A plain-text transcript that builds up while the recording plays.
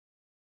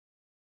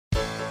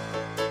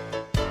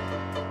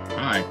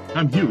Hi,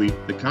 I'm Huey,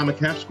 the Comic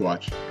Half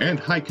Squatch and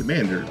High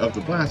Commander of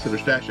the Blast of the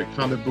Stash, a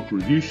comic book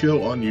review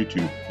show on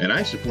YouTube, and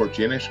I support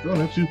Gen X Grown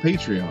Up through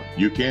Patreon.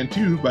 You can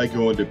too by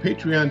going to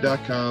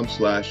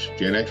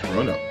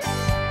patreon.com/GenXGrownUp.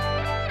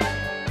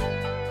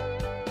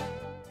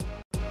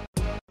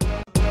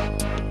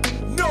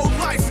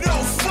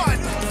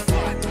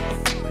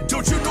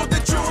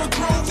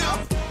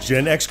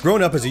 Gen X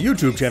Grown Up is a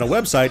YouTube channel,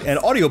 website, and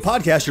audio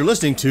podcast you're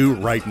listening to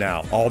right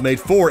now. All made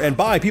for and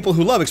by people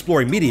who love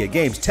exploring media,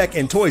 games, tech,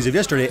 and toys of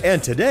yesterday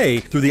and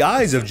today through the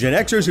eyes of Gen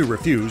Xers who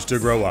refuse to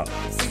grow up.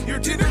 Your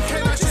dinner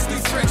cannot just be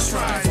French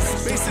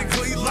fries.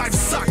 Basically, life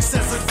sucks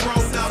as a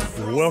grown up.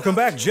 Welcome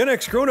back, Gen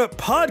X Grown Up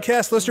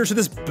podcast listeners, to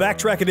this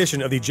backtrack edition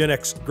of the Gen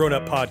X Grown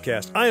Up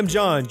podcast. I am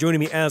John.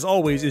 Joining me, as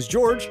always, is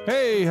George.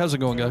 Hey, how's it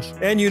going, guys?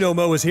 And you know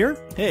Mo is here.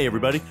 Hey,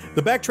 everybody.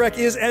 The backtrack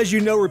is, as you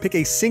know, we pick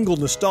a single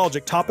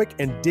nostalgic topic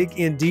and dig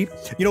in deep.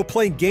 You know,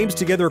 playing games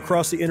together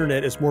across the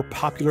internet is more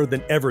popular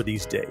than ever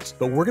these days.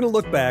 But we're going to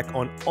look back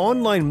on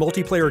online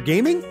multiplayer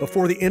gaming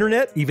before the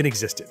internet even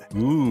existed.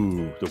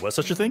 Ooh, there was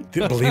such a thing?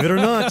 Believe it or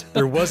not,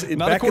 there was.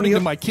 Not back according to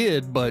my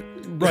kid, but...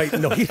 Right,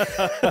 no.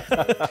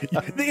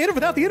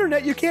 Without the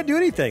internet, you can't do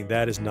anything.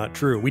 That is not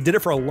true. We did it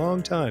for a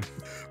long time.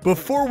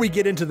 Before we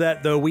get into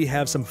that, though, we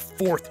have some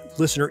fourth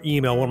listener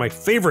email, one of my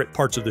favorite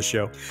parts of the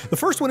show. The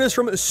first one is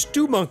from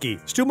Stu Monkey.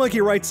 Stu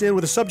Monkey writes in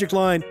with a subject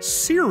line,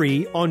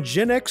 Siri on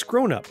Gen X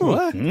Grown Up.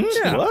 What?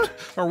 Yeah. What?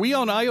 Are we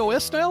on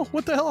iOS now?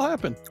 What the hell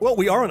happened? Well,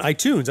 we are on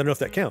iTunes. I don't know if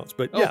that counts,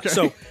 but yeah. Okay.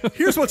 So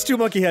here's what Stu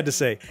Monkey had to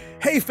say.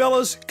 Hey,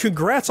 fellas,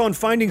 congrats on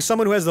finding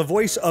someone who has the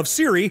voice of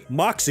Siri,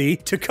 Moxie,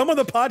 to come on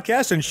the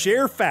podcast and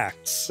share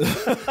facts.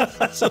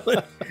 So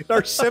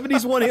our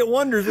 70s one-hit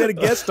wonders we had a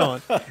guest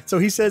on. So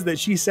he says that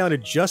she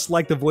sounded just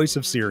like the voice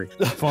of Siri.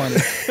 Fun.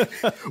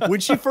 When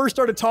she first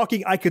started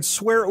talking, I could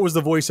swear it was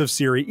the voice of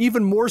Siri,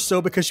 even more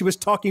so because she was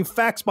talking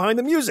facts behind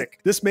the music.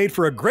 This made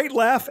for a great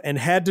laugh and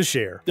had to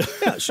share.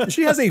 Yeah,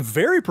 she has a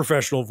very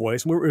professional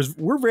voice.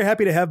 We're very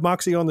happy to have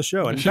Moxie on the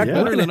show. And she's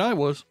better than I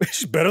was.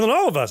 She's better than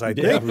all of us, I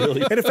think. Yeah,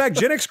 really. And in fact,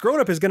 Gen X Grown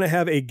Up is going to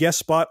have a guest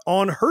spot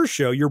on her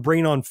show, Your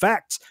Brain on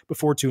Facts,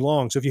 before too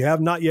long. So if you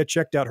have not yet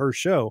checked out her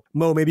show,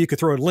 Mo, maybe you could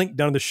throw a link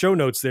down in the show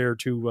notes there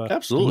to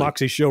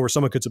Moxie's show where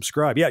someone could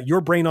subscribe. Yeah,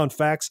 Your Brain on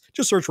Facts.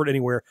 Just search for it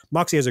anywhere.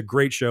 Moxie has a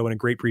great show and a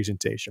great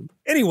presentation.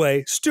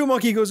 Anyway, Stu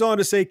Monkey goes on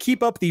to say,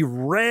 keep up the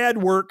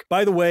rad work.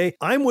 By the way,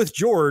 I'm with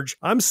George.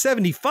 I'm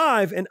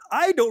 75 and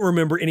I don't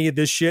remember any of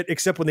this shit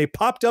except when they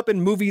popped up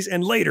in movies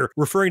and later,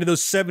 referring to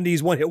those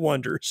 70s one-hit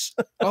wonders.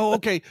 Oh,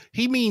 okay.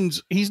 He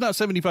means he's not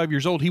 75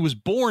 years old. He was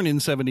born in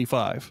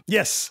 75.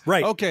 Yes,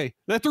 right. Okay.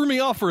 That threw me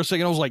off for a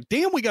second. I was like,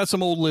 damn, we got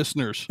some old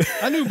listeners.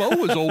 I knew Mo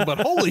was old, but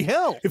holy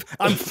hell.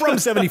 I'm from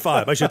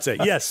 75, I should say.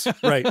 Yes,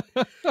 right.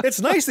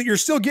 It's nice that you're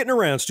still getting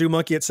around, Stu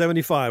Monkey, at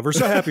 75. We're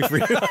so happy for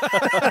you.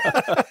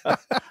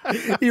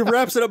 He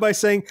wraps it up by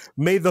saying,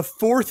 may the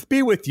fourth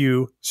be with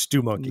you,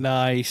 Stu Monkey.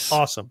 Nice.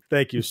 Awesome.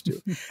 Thank you,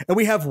 Stu. And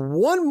we have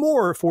one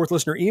more fourth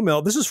listener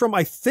email. This is from,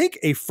 I think,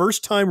 a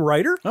first-time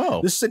writer.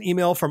 Oh. This is an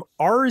email from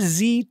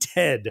RZ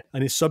Ted.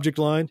 And his subject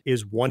line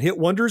is one-hit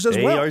wonders as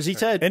well. RZ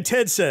Ted. And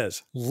Ted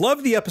says,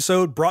 love the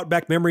episode, brought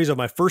back memories of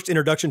my first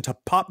introduction to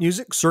pop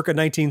music circa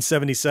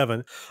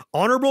 1977.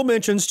 Honorable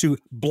mentions to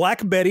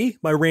Black Betty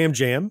by Ram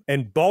Jam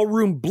and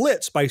Ballroom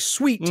Blitz by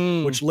Sweet,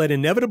 which led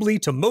inevitably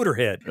to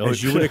Motorhead,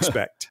 as you would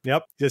expect.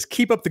 Yep. Just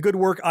keep up the good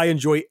work. I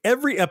enjoy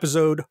every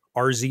episode.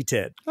 RZ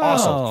Ted.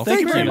 Awesome. Oh,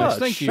 Thank you very nice. much.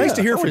 Thank you. Nice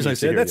to hear from Always you,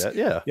 nice to Ted. hear That's, that.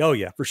 Yeah. Oh,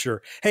 yeah, for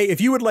sure. Hey,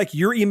 if you would like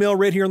your email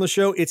read here on the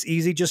show, it's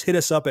easy. Just hit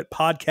us up at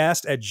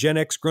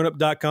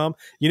podcast@genxgrownup.com.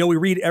 You know, we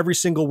read every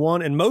single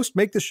one and most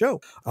make the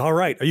show. All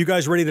right. Are you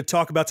guys ready to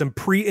talk about some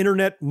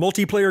pre-internet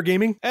multiplayer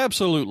gaming?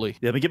 Absolutely.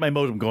 Yeah, let me get my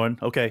modem going.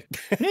 Okay.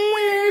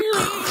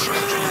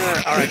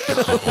 All right.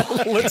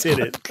 Let's hit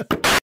it.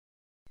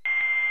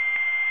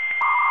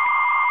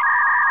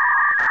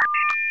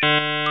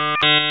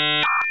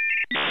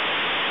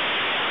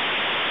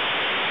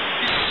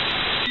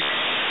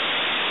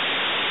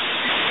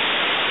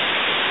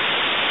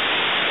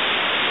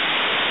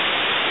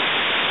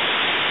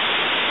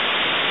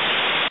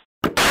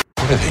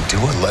 What are they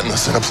doing letting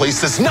us in a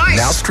place this nice?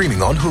 Now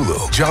streaming on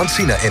Hulu, John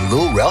Cena and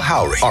Lil Rel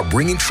Howery are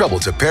bringing trouble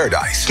to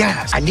paradise.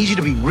 Guys, I need you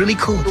to be really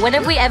cool. When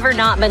have we ever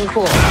not been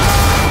cool?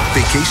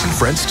 Vacation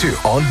Friends 2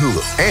 on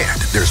Hulu.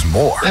 And there's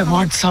more. I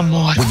want some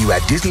more. When you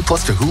add Disney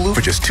Plus to Hulu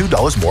for just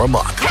 $2 more a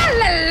month.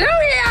 Hallelujah!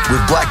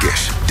 With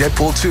Blackish,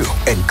 Deadpool 2,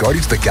 and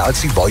Guardians of the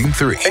Galaxy Volume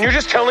 3. And you're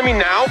just telling me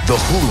now? The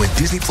Hulu and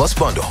Disney Plus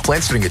bundle.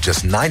 Plans starting at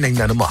just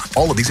 $9.99 a month.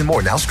 All of these and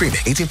more now streaming.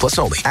 18 plus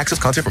only. Access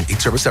content from each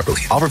service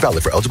separately. Offer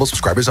valid for eligible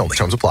subscribers only.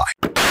 Terms apply.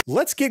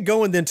 Let's get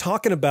going then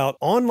talking about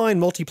online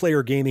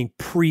multiplayer gaming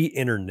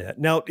pre-internet.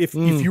 Now, if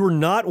you're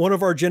not one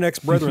of our Gen X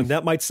brethren,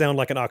 that might sound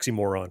like an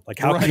oxymoron. Like,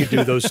 how can you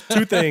do those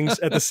two things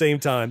at the same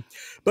time?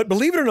 But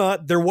believe it or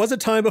not, there was a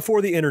time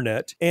before the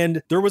internet,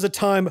 and there was a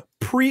time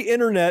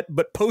pre-internet,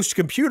 but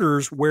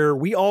post-computers, where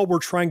we all were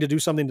trying to do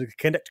something to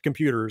connect to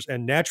computers,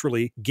 and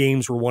naturally,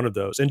 games were one of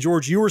those. And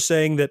George, you were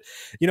saying that,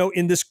 you know,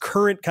 in this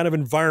current kind of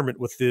environment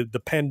with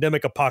the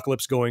pandemic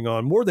apocalypse going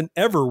on, more than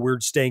ever, we're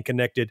staying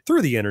connected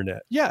through the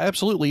internet. Yeah,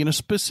 absolutely. recently, and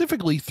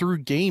specifically through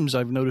games,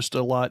 I've noticed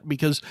a lot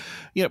because,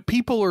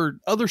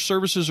 other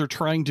services are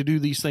trying to do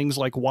these things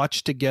like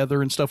watch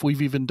together and stuff.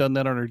 We've even done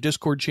that on our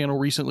Discord channel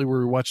recently where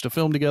we watched a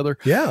film together.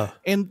 Yeah.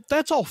 And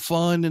that's all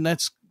fun and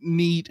that's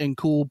neat and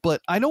cool,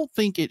 but I don't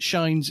think it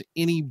shines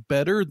any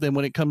better than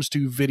when it comes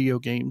to video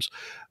games.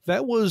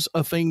 That was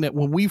a thing that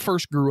when we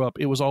first grew up,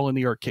 it was all in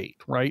the arcade,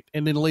 right?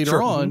 And then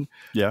later on,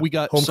 we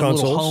got some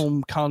little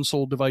home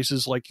console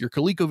devices like your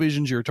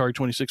ColecoVisions, your Atari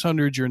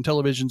 2600s, your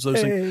Intellivisions,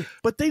 those things.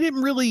 But they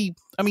didn't really,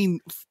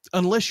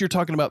 unless you're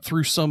talking about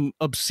through some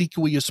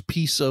obsequious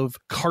piece of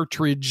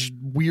cartridge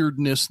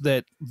weirdness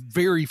that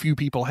very few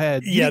people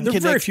had. You didn't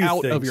connect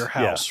out of your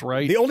house,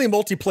 right? The only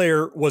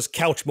multiplayer was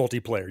couch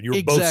multiplayer. You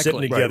were both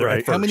sitting together.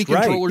 Right. How many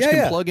controllers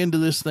can plug into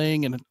this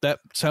thing, and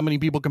that's how many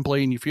people can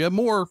play. And if you have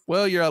more,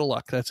 well, you're out of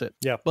luck. That's it.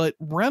 Yeah. But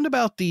round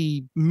about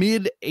the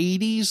mid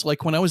 80s,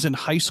 like when I was in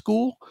high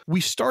school,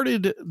 we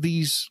started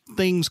these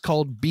things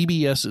called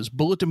BBSs,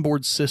 bulletin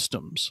board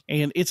systems.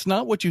 And it's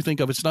not what you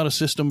think of. It's not a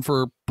system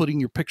for putting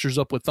your pictures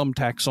up with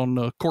thumbtacks on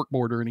a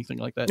corkboard or anything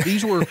like that.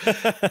 These were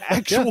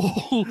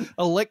actual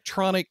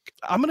electronic,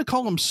 I'm going to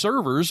call them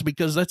servers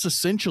because that's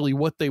essentially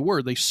what they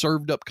were. They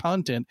served up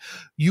content.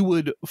 You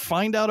would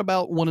find out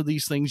about one of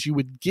these things. You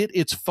would get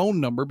its phone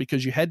number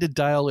because you had to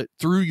dial it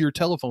through your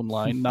telephone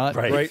line, not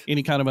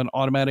any kind of an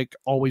automatic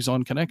always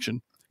on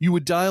connection. You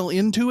would dial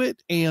into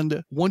it,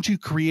 and once you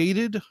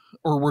created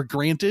or were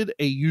granted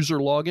a user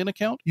login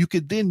account, you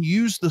could then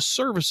use the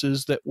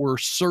services that were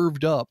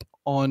served up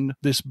on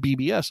this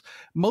BBS.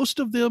 Most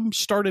of them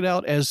started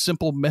out as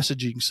simple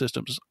messaging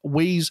systems,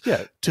 ways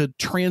to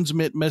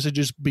transmit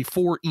messages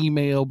before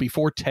email,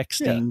 before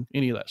texting,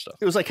 any of that stuff.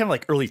 It was like kind of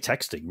like early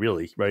texting,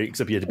 really, right?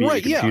 Except you had to be at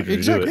a computer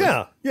to do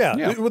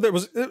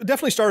it. It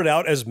definitely started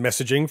out as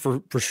messaging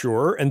for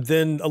sure, and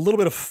then a little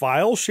bit of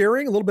file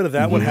sharing, a little bit of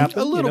that would happen.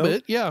 A little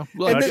bit, yeah.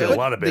 Like actually, a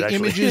lot of it, the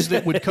images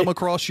that would come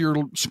across your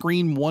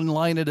screen one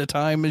line at a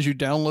time as you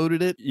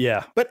downloaded it.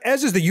 Yeah. But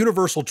as is the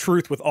universal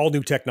truth with all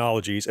new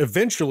technologies,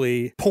 eventually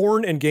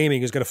porn and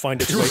gaming is going to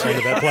find its way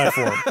onto that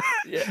platform.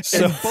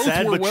 So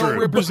both were well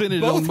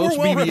represented on most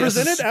BBSs.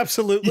 Represented,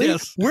 absolutely.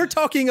 Yes. We're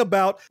talking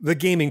about the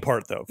gaming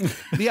part, though.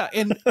 Yeah,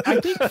 and I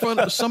think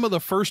some of the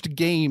first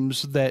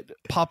games that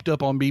popped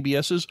up on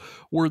BBSs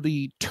were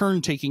the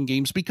turn-taking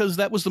games because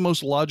that was the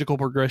most logical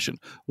progression.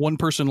 One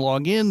person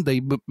log in,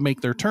 they make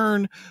their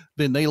turn,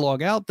 then they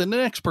log out, then the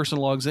next person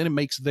logs in and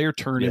makes their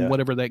turn in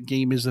whatever that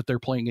game is that they're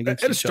playing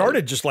against. And it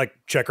started just like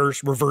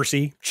checkers,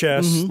 reversey,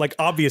 chess, like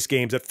obvious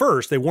games at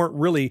first. They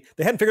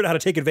hadn't figured out how to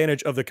take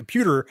advantage of the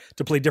computer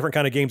to play different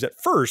kind of games at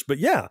first. But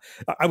yeah,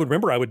 I would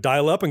remember I would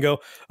dial up and go,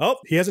 oh,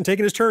 he hasn't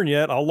taken his turn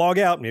yet. I'll log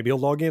out. Maybe he'll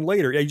log in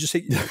later. Yeah, you just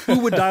say,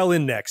 who would dial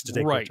in next to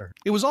take their turn?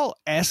 It was all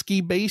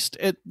ASCII based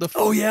at the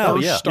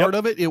first start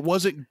of it. It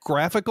wasn't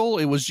graphical.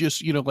 It was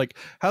just, like,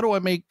 how do I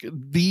make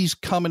these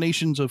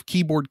combinations of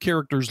keyboard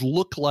characters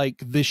look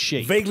like this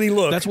shape? Vaguely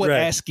look. That's what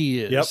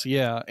ASCII is.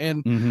 Yeah.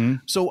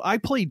 And so I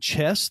played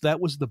chess. That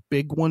was the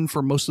big one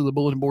for most of the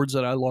bulletin boards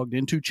that I logged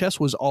into. Chess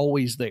was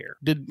always there.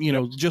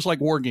 Just like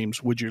war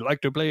games. Would you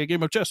like to play a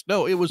game of chess?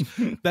 No, it was,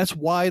 that's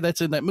why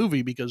that's in that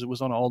movie, because it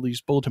was on all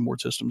these bulletin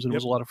board systems and it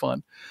was a lot of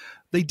fun.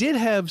 They did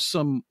have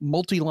some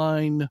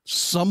multi-line,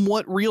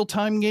 somewhat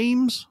real-time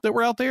games that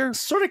were out there.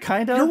 Sort of,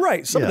 kind of. You're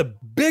right. Some of the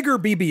bigger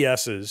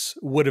BBSs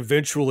would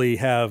eventually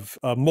have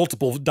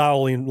multiple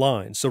dialing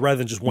lines. So rather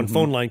than just one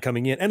phone line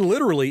coming in, and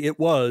literally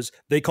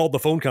they called the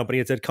phone company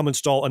and said, come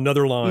install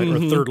another line or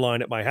a third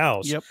line at my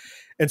house. Yep.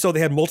 And so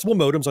they had multiple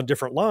modems on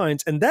different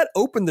lines, and that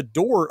opened the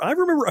door. I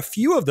remember a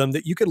few of them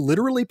that you could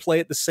literally play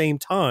at the same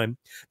time,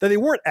 that they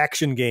weren't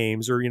action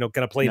games or, kind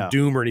of playing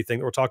Doom or anything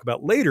that we'll talk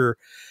about later.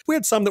 We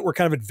had some that were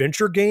kind of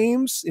adventure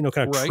games,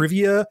 kind of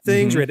trivia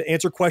things, where you had to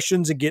answer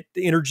questions and get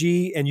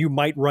energy, and you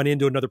might run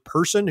into another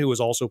person who was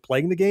also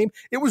playing the game.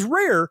 It was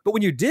rare, but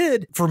when you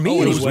did, for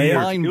me anyway,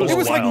 it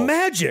was like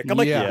magic. I'm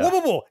like,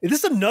 whoa, is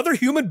this another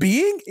human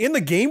being in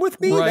the game with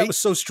me? That was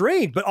so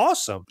strange, but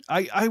awesome.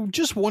 I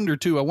just wonder,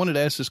 too, I wanted to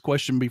ask this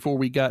question before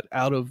we got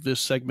out of this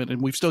segment,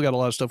 and we've still got a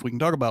lot of stuff we can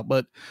talk about,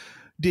 but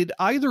did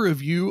either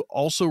of you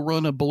also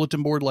run a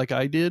bulletin board like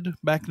I did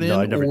back then?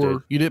 No, I never did.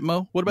 You didn't,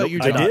 Mo? What about you,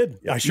 John? I did.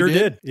 I sure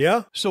did.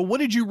 Yeah. So what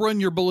did you run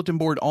your bulletin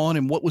board on,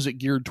 and what was it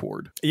geared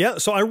toward? Yeah,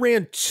 so I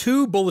ran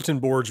two bulletin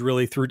boards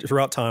really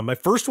throughout time. My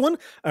first one,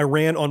 I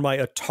ran on my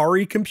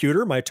Atari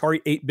computer, my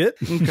Atari 8-bit.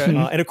 Okay.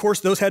 And of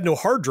course, those had no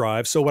hard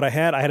drive. So what I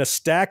had a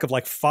stack of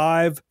like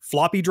 5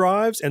 floppy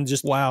drives, and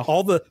just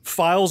all the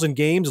files and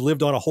games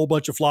lived on a whole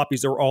bunch of floppies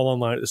that were all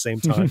online at the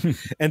same time.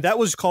 And that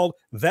was called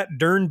That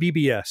Darn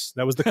BBS.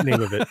 That was the name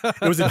of it.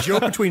 It was a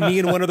joke between me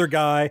and one other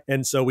guy,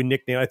 and so we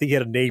nicknamed it. I think he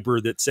had a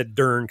neighbor that said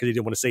darn because he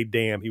didn't want to say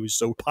damn. He was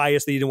so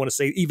pious that he didn't want to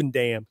say even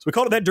damn. So we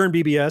called it That Darn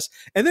BBS.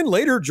 And then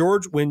later,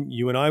 George, when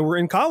you and I were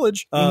in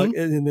college,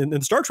 in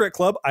the Star Trek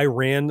Club, I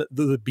ran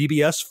the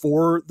BBS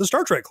for the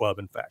Star Trek Club,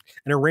 in fact.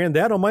 And I ran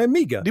that on my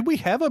Amiga. Did we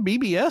have a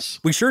BBS?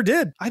 We sure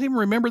did. I didn't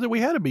remember that we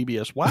had a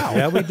BBS. Wow.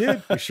 Yeah, we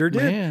did. We sure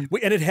did.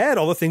 And it had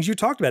all the things you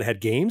talked about. It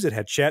had games. It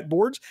had chat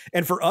boards.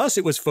 And for us,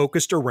 it was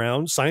focused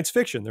around science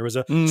fiction. There was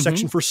a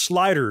section for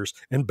sliders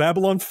Wars and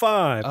Babylon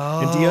 5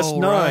 and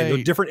DS9. Right. There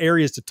were different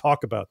areas to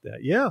talk about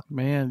that. Yeah.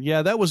 Man,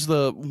 yeah, that was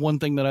the one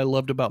thing that I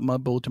loved about my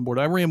bulletin board.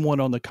 I ran one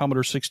on the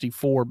Commodore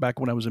 64 back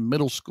when I was in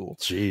middle school.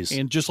 Jeez.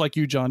 And just like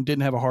you, John,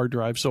 didn't have a hard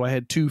drive, so I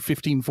had two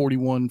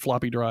 1541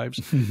 floppy drives.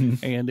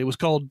 And it was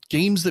called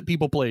Games That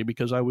People Play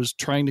because I was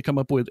trying to come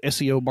up with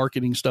SEO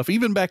marketing stuff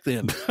even back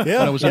then when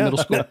I was in middle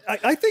school.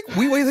 I think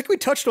we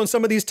touched on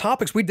some of these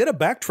topics. We did a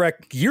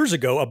backtrack years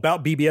ago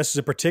about BBSs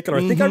in particular.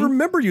 I think I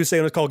remember you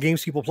saying it was called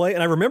Games People Play,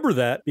 and I remember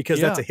that because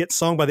that's a hit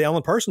song by the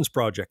Alan Parsons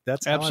Project.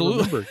 That's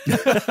absolutely.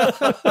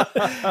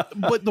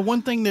 But the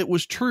one thing that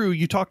was true,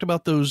 you talked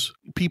about those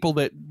people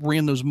that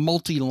ran those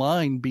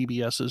multi-line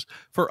BBSs.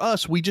 For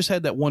us, we just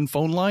had that one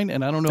phone line,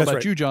 and I don't know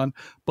about you, John,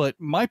 but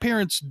my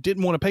parents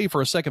didn't want to pay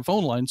for a second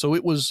phone line, so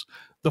it was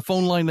the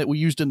phone line that we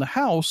used in the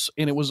house,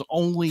 and it was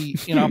only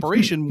in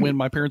operation when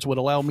my parents would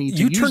allow me to use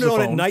the phone. You turned it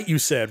on at night, you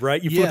said,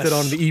 right? You flipped it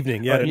on in the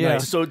evening. Yeah, at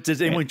night. So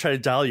did anyone try to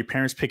dial? Your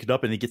parents pick it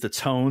up and they get the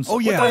tones? Oh,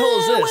 yeah. What the hell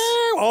is this?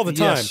 All the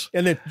time. Yes.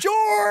 And then,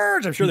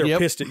 George, I'm sure they're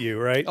pissed at you,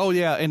 right? Oh,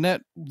 yeah. And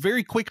that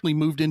very quickly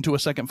moved into a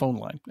second phone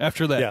line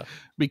after that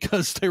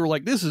because they were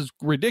like, this is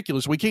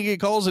ridiculous. We can't get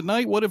calls at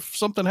night. What if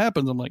something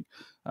happens? I'm like,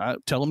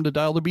 tell them to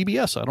dial the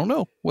BBS. I don't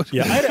know.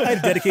 I had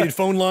a dedicated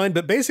phone line,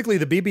 but basically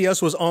the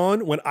BBS was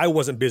on when I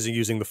wasn't busy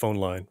using the phone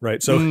line,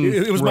 right? So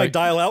it was my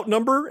dial-out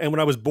number, and when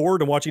I was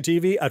bored and watching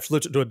TV, I'd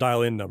flip it to a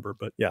dial-in number.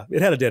 But yeah,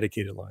 it had a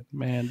dedicated line.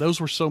 Man, those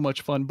were so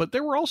much fun. But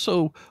there were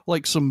also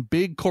like some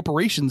big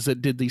corporations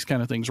that did these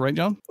kind of things, right,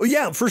 John? Oh,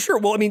 yeah, for sure.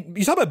 Well, I mean,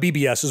 you talk about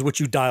BBSs, which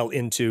you dial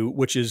into,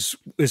 which is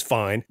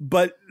fine.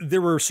 But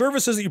there were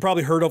services that you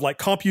probably heard of, like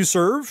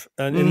CompuServe,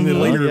 and then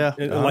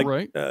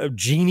later,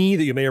 Genie,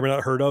 that you may or may not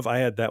have heard of. I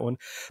had that one.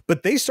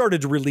 But they started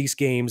to release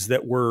games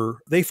that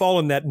they fall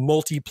in that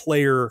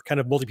multiplayer, kind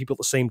of multi-people at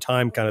the same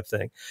time kind of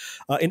thing.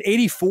 In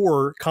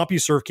 1984,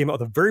 CompuServe came out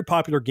with a very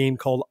popular game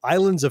called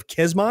Islands of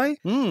Kesmai.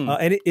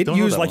 And it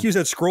used, like you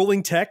said,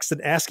 scrolling text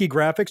and ASCII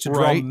graphics to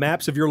draw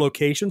maps of your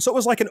location. So it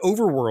was like an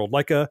overworld,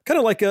 like a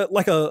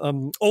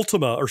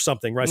Ultima or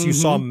something, right? So you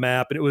saw a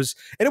map, and it was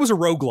a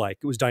roguelike.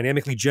 It was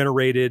dynamically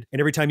generated,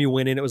 and every time you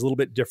went in, it was a little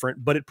bit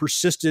different, but it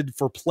persisted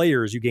for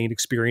players. You gained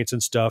experience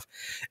and stuff.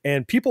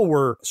 And people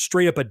were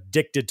straight up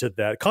addicted to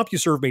that.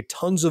 CompuServe made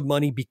tons of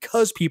money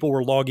because people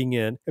were logging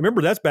in.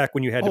 Remember, that's back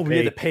when you had to pay.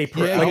 You had to pay per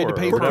hour. You had to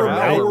pay per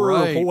hour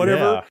or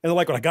whatever. Yeah. And they're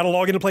like, well, I got to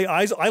log in to play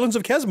Islands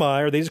of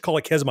Kesmai, or they just call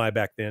it Kesmai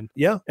back then.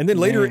 Yeah. And then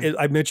later,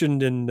 I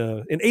mentioned in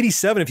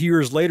 87, a few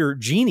years later,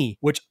 Genie,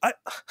 which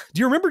do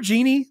you remember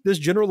Genie, this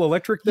General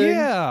Electric thing?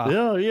 Yeah.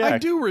 I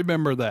do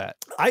remember that.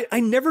 I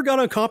never got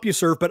on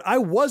CompuServe, but I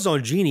was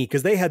on Genie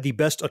because they had the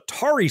best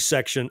Atari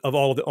section of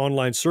all of the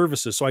online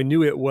services. So I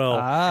knew it well.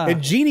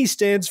 And Genie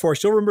stands for, I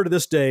still remember to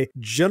this day,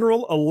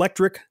 General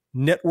Electric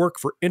Network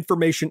for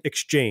Information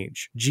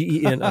Exchange,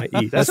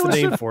 GENIE. That's the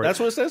name for it. That's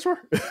what it stands for?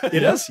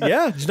 It is?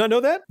 Yeah. Did you not know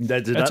that? I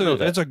did not know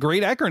that. That's a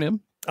great acronym.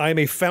 I am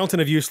a fountain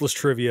of useless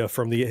trivia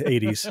from the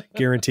 80s,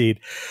 guaranteed.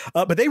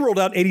 But they rolled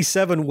out in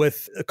 87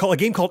 with a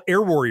game called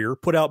Air Warrior,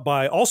 put out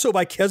by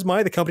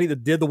Kesmai, the company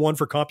that did the one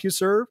for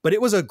CompuServe. But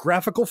it was a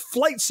graphical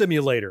flight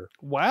simulator.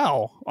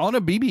 Wow. On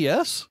a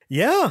BBS?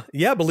 Yeah,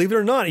 believe it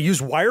or not. It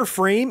used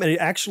wireframe, and it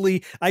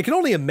actually, I can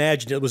only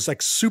imagine it was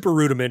like super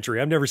rudimentary.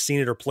 I've never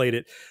seen it or played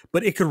it,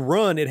 but it could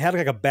run. It had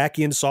like a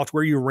back-end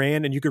software you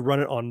ran, and you could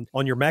run it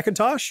on your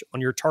Macintosh, on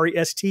your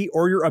Atari ST,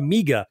 or your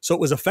Amiga. So it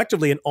was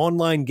effectively an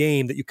online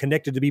game that you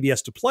connected to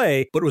BBS to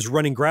play, but it was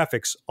running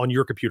graphics on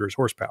your computer's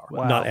horsepower,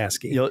 not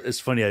ASCII. You know, it's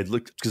funny. I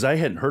looked because I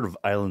hadn't heard of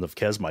Island of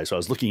Kesmai, so I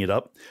was looking it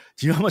up.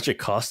 Do you know how much it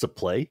costs to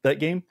play that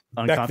game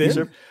on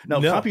CompuServe? No,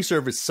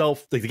 CompuServe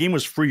itself, like the game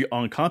was free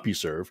on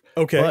CompuServe.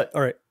 Okay, but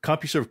all right.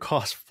 CompuServe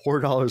costs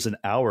 $4 an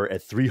hour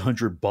at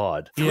 300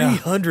 baud.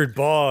 300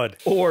 baud.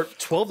 Or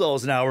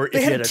 $12 an hour if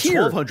you had a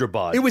 1200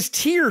 baud. It was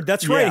tiered.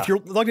 That's right. If you're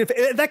logging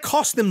in, that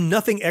cost them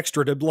nothing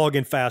extra to log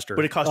in faster.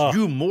 But it cost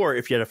you more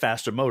if you had a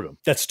faster modem.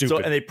 That's stupid.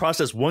 So, and they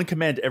process one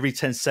command every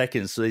 10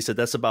 seconds. So they said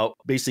that's about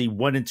basically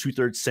 1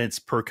 2/3 cents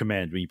per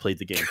command when you played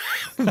the game.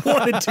 1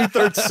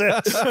 2/3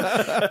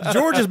 cents.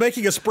 George is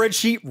making a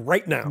spreadsheet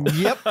right now.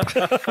 Yep.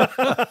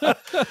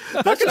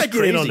 How can I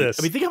get in on this?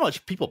 I mean, think how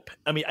much people,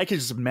 I can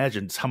just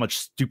imagine how much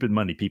stupid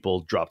money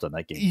people dropped on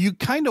that game. You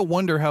kind of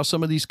wonder how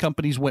some of these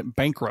companies went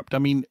bankrupt. I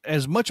mean,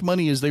 as much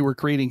money as they were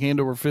creating hand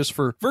over fist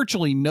for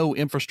virtually no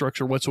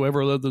infrastructure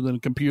whatsoever other than a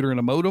computer and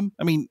a modem.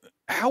 I mean,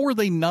 how are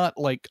they not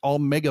like all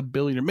mega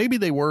billionaire? Maybe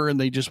they were, and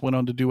they just went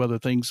on to do other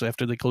things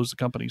after they closed the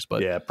companies.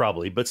 But yeah,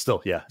 probably. But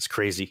still, yeah, it's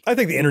crazy. I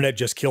think the internet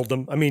just killed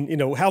them. I mean,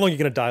 how long are you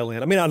going to dial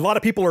in? I mean, a lot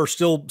of people are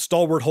still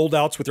stalwart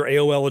holdouts with their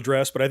AOL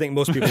address, but I think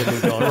most people have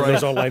moved on to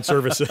those online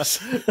services.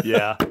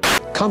 Yeah.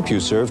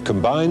 CompuServe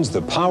combines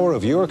the power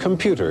of your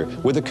computer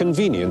with the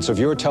convenience of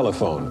your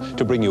telephone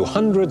to bring you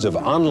hundreds of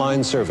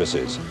online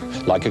services,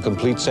 like a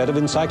complete set of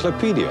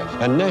encyclopedia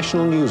and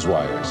national news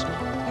wires.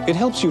 It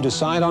helps you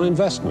decide on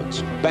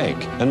investments,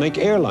 bank, and make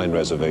airline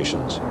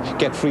reservations,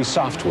 get free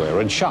software,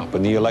 and shop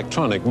in the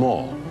electronic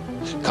mall.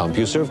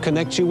 CompuServe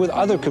connects you with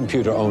other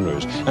computer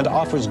owners and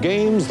offers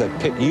games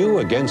that pit you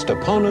against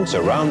opponents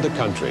around the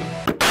country.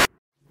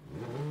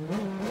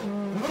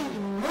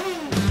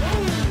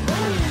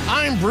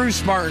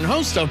 Bruce Martin,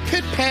 host of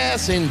Pit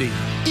Pass Indy.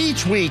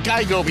 Each week,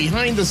 I go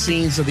behind the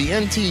scenes of the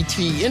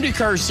NTT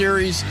IndyCar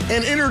Series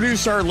and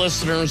introduce our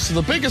listeners to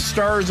the biggest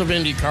stars of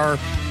IndyCar,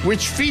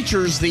 which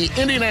features the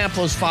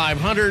Indianapolis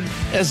 500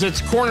 as its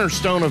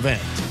cornerstone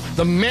event.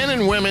 The men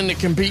and women that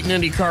compete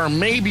in IndyCar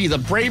may be the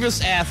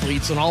bravest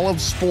athletes in all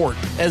of sport,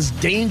 as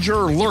danger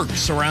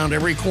lurks around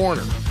every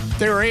corner.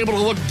 They are able to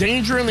look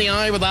danger in the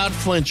eye without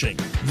flinching.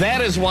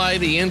 That is why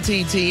the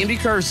NTT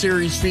IndyCar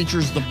Series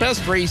features the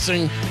best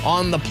racing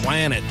on the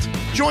planet.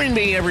 Join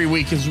me every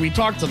week as we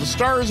talk to the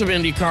stars of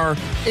IndyCar,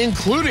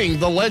 including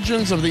the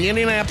legends of the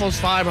Indianapolis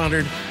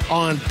 500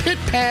 on Pit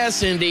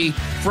Pass Indy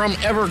from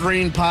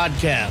Evergreen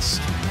Podcast.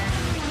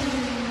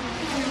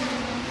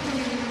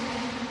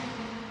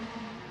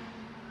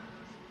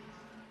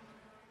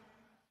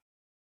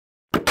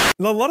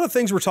 A lot of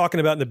things we're talking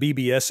about in the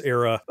BBS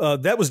era,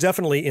 that was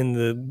definitely in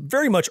the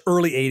very much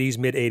early 80s,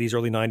 mid 80s,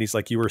 early 90s,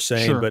 like you were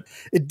saying. Sure. But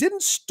it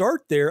didn't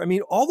start there. I mean,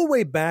 all the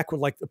way back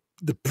with like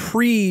the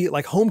pre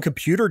like home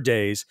computer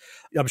days.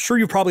 I'm sure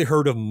you've probably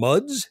heard of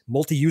MUDs,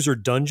 multi-user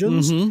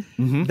dungeons.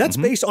 That's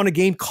based on a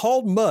game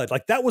called Mud.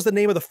 Like that was the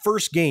name of the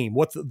first game,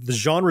 what the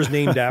genre is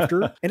named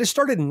after. And it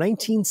started in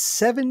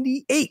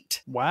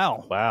 1978.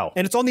 Wow.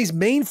 And it's on these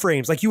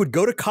mainframes. Like you would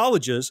go to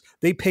colleges,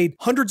 they paid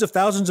hundreds of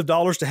thousands of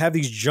dollars to have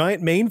these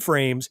giant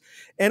mainframes.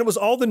 And it was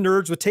all the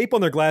nerds with tape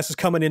on their glasses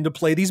coming in to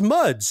play these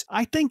MUDs.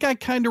 I think I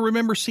kind of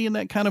remember seeing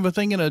that kind of a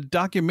thing in a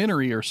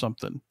documentary or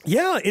something.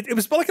 Yeah, it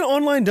was like an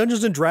online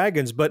Dungeons and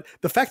Dragons, but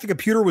the fact the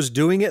computer was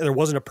doing it and there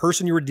wasn't a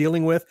person you were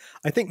dealing with,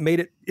 I think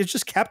made it's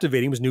just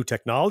captivating. It was new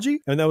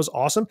technology, and that was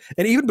awesome.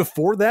 And even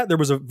before that, there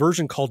was a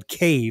version called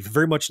Cave,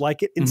 very much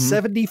like it, in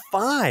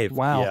 75.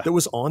 Wow. That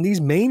was on these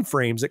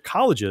mainframes at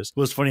colleges. It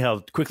was funny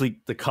how quickly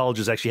the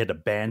colleges actually had to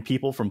ban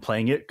people from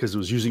playing it because it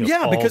was using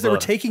because they were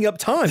taking up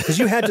time. Because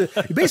you had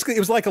to, basically, it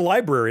was like a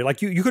library.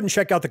 Like you couldn't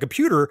check out the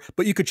computer,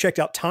 but you could check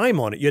out time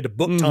on it. You had to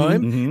book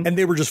time, and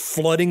they were just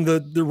flooding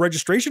the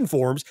registration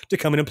forms to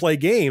come in and play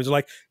games.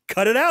 Like,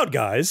 cut it out,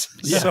 guys.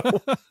 Yeah.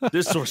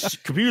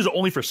 Computers are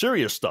only for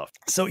serious stuff.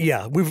 So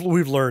yeah,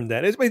 we've learned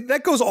that.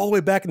 That goes all the way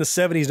back in the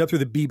 70s and up through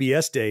the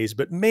BBS days.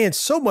 But man,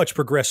 so much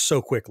progressed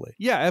so quickly.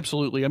 Yeah,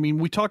 absolutely. I mean,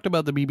 we talked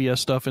about the BBS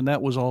stuff, and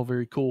that was all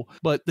very cool.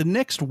 But the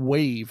next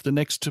wave, the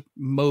next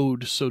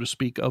mode, so to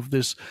speak, of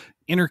this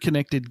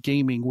interconnected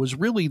gaming was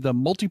really the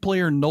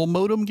multiplayer Null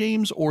modem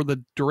games or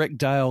the direct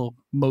dial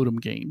modem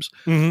games.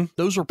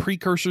 Those are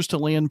precursors to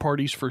LAN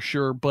parties for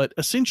sure, but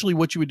essentially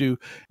what you would do,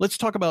 let's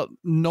talk about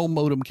Null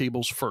modem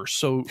cables first.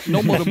 So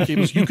Null modem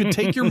cables, you could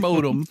take your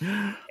modem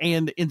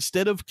and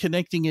instead of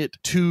connecting it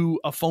to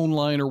a phone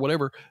line or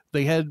whatever,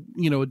 they had,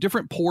 a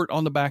different port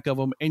on the back of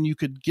them, and you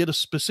could get a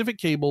specific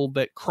cable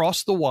that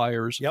crossed the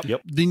wires.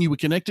 Yep. Then you would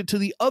connect it to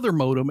the other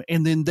modem,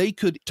 and then they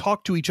could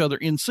talk to each other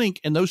in sync,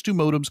 and those two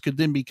modems could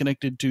then be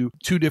connected to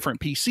two different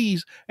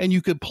PCs, and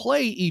you could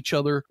play each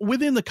other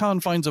within the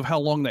confines of how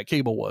long that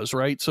cable was,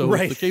 right? So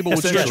if the cable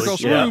would stretch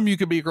across the room, you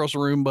could be across the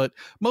room, but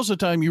most of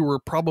the time you were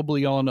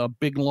probably on a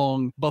big,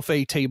 long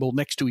buffet table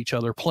next to each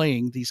other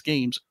playing these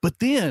games. But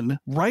then,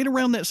 right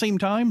around that same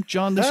time,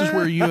 John, this is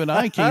where you and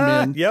I came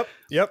in. Yep.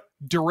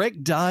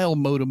 Direct dial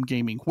modem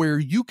gaming, where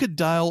you could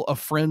dial a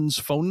friend's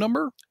phone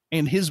number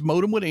and his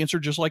modem would answer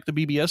just like the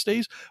BBS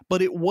days,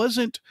 but it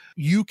wasn't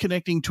you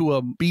connecting to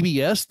a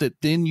BBS that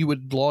then you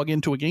would log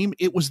into a game.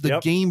 It was the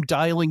game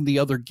dialing the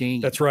other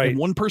game. That's right. And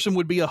one person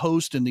would be a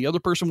host and the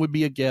other person would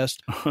be a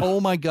guest. Oh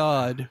my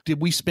God.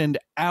 Did we spend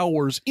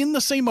hours in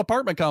the same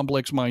apartment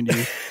complex, mind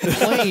you,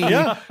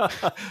 playing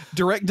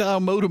direct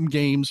dial modem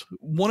games.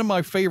 One of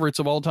my favorites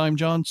of all time,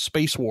 John,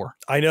 Space War.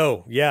 I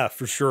know. Yeah,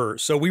 for sure.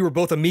 So we were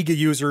both Amiga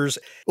users.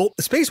 Well,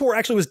 Space War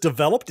actually was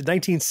developed in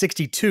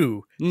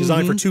 1962,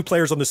 designed for two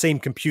players on the same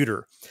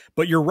computer.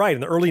 But you're right. In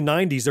the early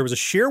 90s, there was a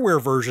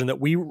shareware version that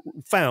we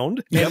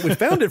found. And we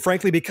found it,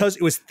 frankly, because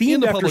it was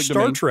themed after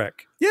Star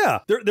Trek. Yeah.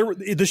 There were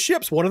the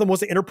ships. One of them was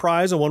the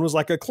Enterprise and one was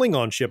like a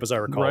Klingon ship, as I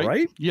recall,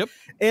 right? Yep.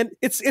 And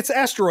it's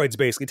asteroids,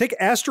 basically. Take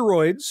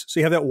asteroids, so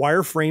you have that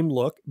wireframe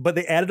look, but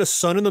they added a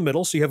sun in the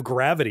middle, so you have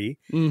gravity.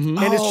 And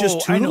it's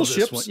just two little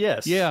ships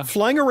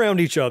flying around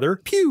each other,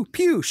 pew,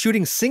 pew,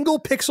 shooting single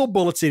pixel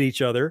bullets at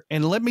each other.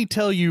 And let me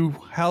tell you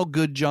how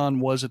good John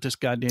was at this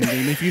goddamn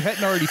game. If you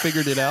hadn't already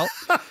figured it out,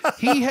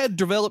 he had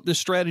developed this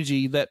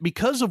strategy that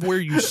because of where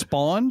you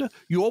spawned,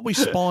 you always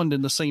spawned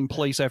in the same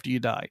place after you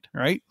died,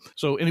 right?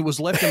 So, and it was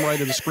left and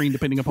right of the screen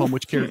depending upon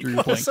which character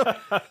you're playing. So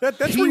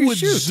that's he where you would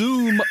shoot.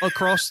 Zoom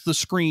across the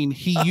screen.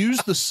 He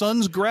used the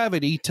sun's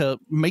gravity to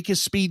make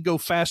his speed go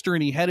faster,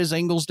 and he had his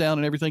angles down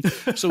and everything.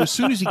 So as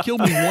soon as he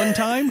killed me one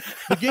time,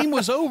 the game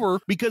was over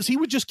because he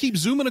would just keep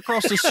zooming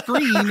across the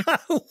screen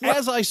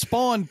as I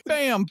spawned.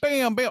 Bam,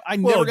 bam, bam. I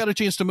never got a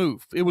chance to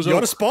move. It was You over.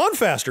 ought to spawn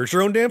faster. It's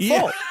your own damn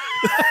fault.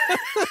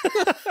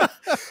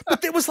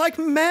 But it was like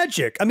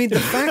magic. I mean, the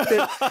fact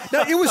that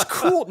now, it was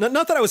cool.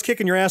 Not that I was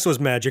kicking your ass was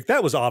magic.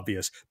 That was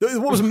obvious.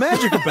 What was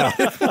magic about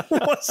it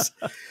was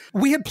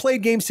we had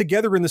played games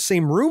together in the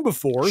same room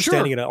before,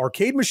 standing in an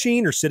arcade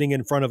machine or sitting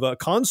in front of a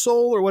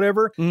console or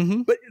whatever.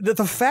 Mm-hmm. But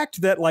the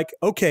fact that, like,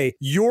 okay,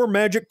 your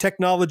magic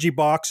technology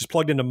box is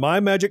plugged into my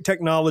magic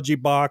technology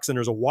box, and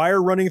there's a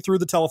wire running through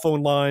the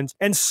telephone lines,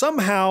 and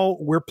somehow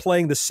we're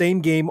playing the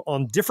same game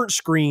on different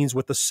screens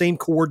with the same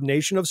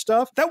coordination of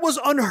stuff. That was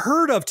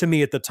unheard of to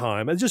me at the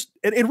time. It's just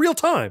in real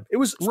time. It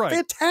was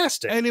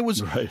fantastic. And it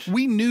was,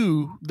 we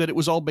knew that it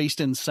was all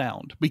based in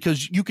sound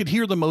because you could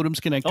hear the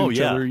modems connect to each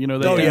other. You know,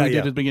 they did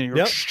at the beginning.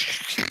 Yep.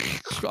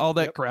 All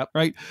that crap,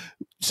 right?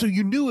 So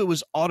you knew it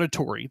was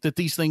auditory, that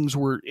these things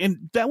were,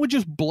 and that would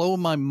just blow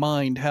my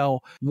mind how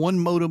one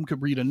modem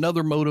could read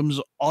another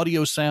modem's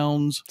audio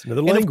sounds. It's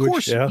another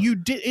language. And of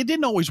course, it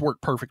didn't always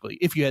work perfectly.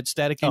 If you had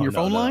static in your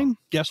phone line,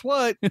 guess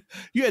what?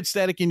 You had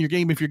static in your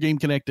game if your game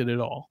connected at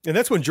all. And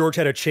that's when George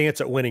had a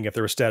chance at winning if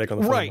there was static on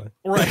the phone line.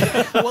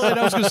 Right. Well, and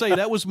I was going to say,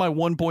 that was my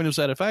one point of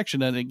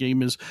satisfaction in that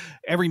game is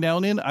every now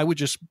and then I would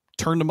just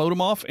turn the modem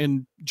off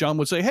and John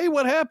would say, hey,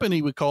 what happened?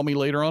 He would call me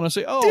later on and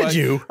say, oh,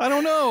 I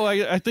don't know.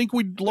 I think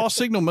we lost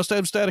signal. Must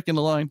have static in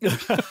the line.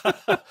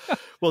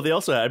 Well, they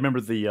also, I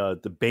remember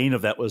the bane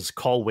of that was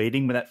call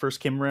waiting when that first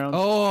came around.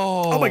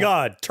 Oh my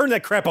God. Turn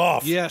that crap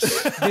off.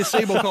 Yes.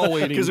 Disable call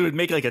waiting. Because it would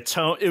make like a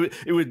tone.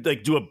 It would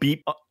like do a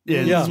beep.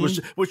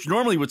 Which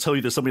normally would tell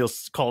you there's somebody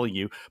else calling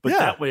you, but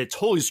that way it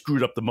totally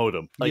screwed up the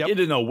modem. Like it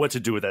didn't know what to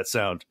do with that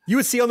sound. You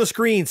would see on the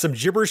screen some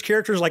gibberish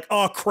characters like,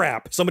 oh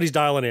crap, somebody's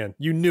dialing in.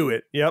 You knew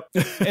it. Yep.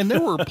 And there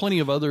were plenty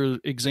of other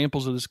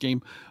examples of this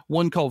game.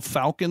 One called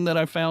Falcon that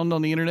I found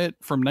on the internet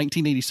from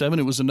 1987.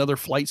 It was another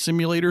flight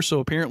simulator. So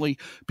apparently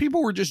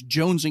people were just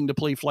jonesing to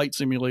play flight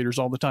simulators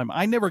all the time.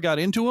 I never got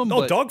into them.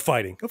 Oh,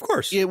 dogfighting. Of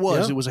course. It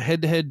was. Yeah. It was a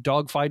head-to-head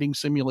dogfighting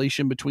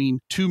simulation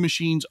between two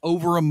machines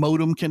over a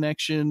modem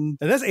connection.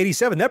 And that's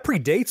 87. That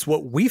predates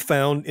what we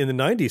found in the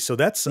 90s. So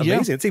that's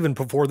amazing. It's even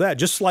before that,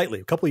 just slightly,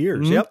 a couple of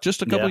years. Yep.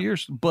 Just a couple of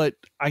years. But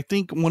I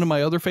think one of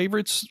my other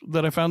favorites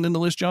that I found in the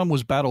list, John,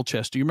 was Battle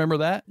Chess. Do you remember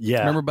that? Yeah.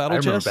 Remember Battle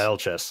Chess? I remember Battle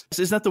Chess.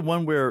 Isn't that the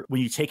one where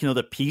when you take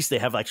another piece, they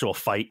have actual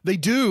fight? They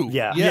do.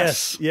 Yeah.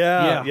 Yes.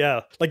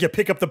 Yeah. Like you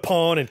pick up the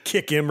pawn and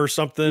kick him or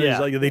something. Yeah.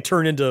 Like they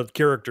turn into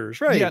characters.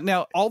 Right. Yeah.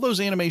 Now, all those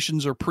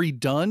animations are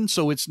pre-done.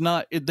 So it's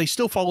not, they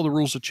still follow the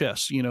rules of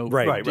chess, you know.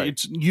 Right.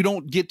 It's, you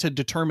don't get to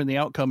determine the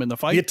outcome in the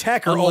fight. The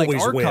attacker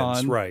always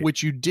wins. Right.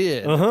 Which you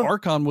did.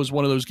 Archon was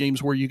one of those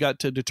games where you got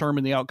to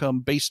determine the outcome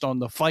based on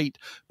the fight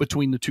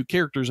between the two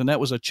characters, and that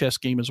was a chess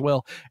game as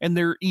well. And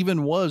there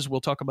even was,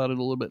 we'll talk about it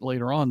a little bit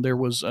later on, there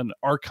was an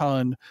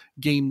Archon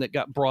game that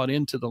got brought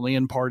into the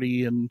LAN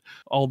party and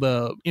all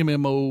the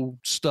MMO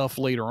stuff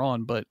later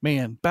on. But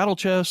man, Battle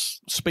Chess,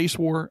 Space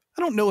War,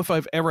 I don't know if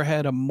I've ever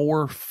had a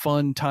more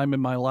fun time in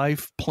my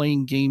life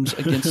playing games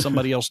against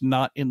somebody else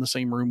not in the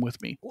same room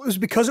with me. Well, it was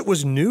because it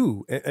was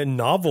new and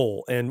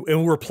novel, and we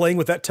were playing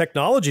with that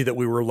technology that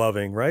we were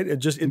loving, right?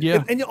 And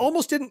it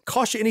almost didn't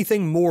cost you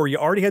anything more. You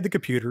already had the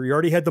computer, you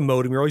already had the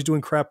modem, you're always doing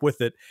crap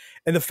with it.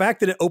 And the fact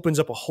that it opens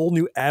up a whole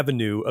new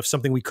avenue of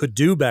something we could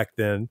do back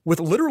then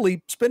with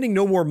literally spending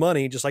no more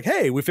money, just like,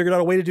 hey, we figured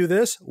out a way to do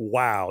this.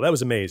 Wow, that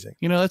was amazing.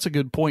 You know, that's a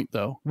good point,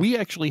 though. We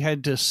actually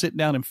had to sit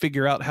down and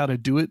figure out how to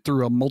do it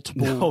through a multiple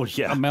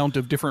amount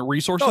of different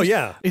resources. Oh,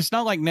 yeah. It's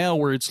not like now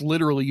where it's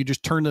literally you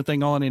just turn the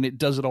thing on and it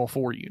does it all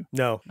for you.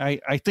 No.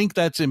 I think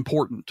that's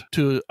important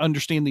to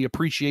understand the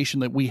appreciation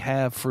that we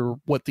have for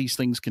what these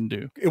things can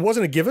do. It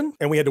wasn't a given,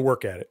 and we had to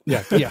work at it.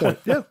 Yeah, good point.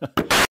 Yeah.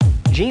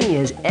 Genie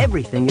is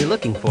everything you're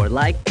looking for,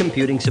 like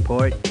computing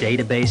support,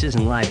 databases,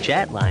 and live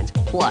chat lines,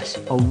 plus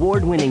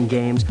award-winning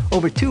games,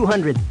 over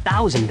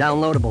 200,000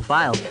 downloadable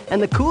files,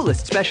 and the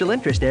coolest special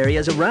interest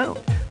areas around.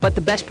 But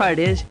the best part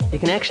is, you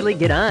can actually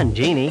get on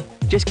Genie.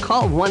 Just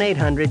call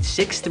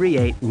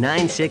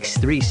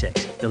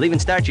 1-800-638-9636. They'll even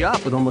start you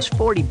off with almost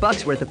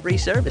 $40 worth of free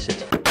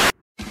services.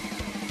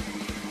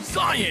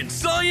 Science!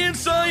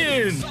 Science!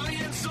 Science!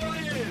 Science!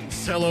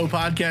 Science! Hello,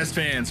 podcast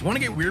fans. Want to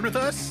get weird with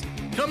us?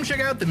 Come check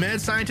out the Mad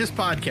Scientist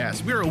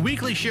Podcast. We're a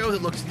weekly show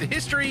that looks at the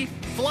history,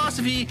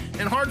 philosophy,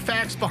 and hard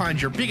facts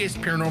behind your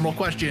biggest paranormal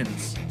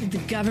questions. Did the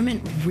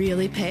government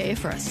really pay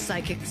for a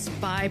psychic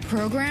spy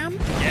program?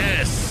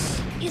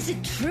 Yes! Is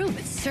it true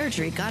that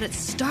surgery got its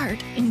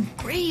start in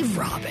grave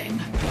robbing?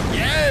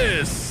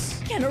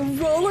 Yes! Can a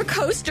roller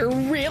coaster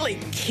really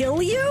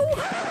kill you?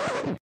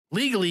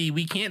 Legally,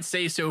 we can't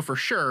say so for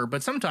sure,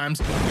 but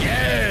sometimes,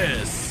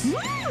 yes!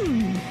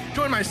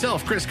 Join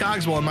myself, Chris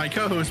Cogswell, and my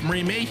co-host,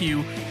 Marie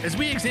Mayhew, as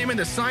we examine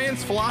the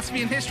science,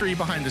 philosophy, and history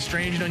behind the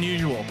strange and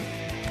unusual.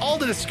 All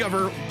to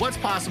discover what's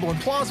possible and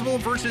plausible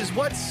versus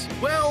what's,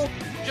 well,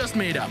 just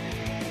made up.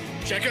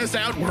 Check us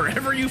out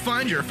wherever you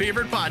find your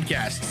favorite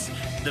podcasts.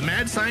 The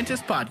Mad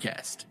Scientist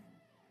Podcast.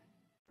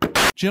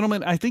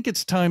 Gentlemen, I think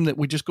it's time that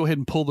we just go ahead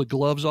and pull the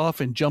gloves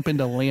off and jump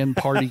into LAN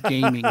party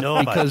gaming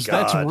because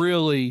that's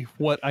really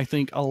what I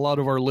think a lot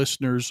of our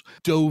listeners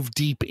dove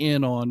deep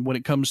in on when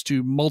it comes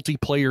to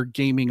multiplayer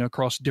gaming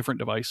across different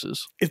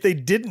devices. If they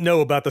didn't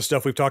know about the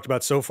stuff we've talked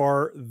about so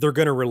far, they're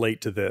going to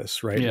relate to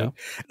this, right? Yeah.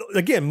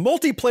 Again,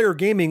 multiplayer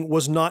gaming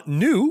was not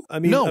new. I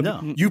mean,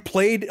 no. You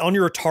played on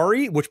your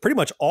Atari, which pretty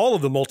much all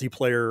of the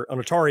multiplayer on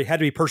Atari had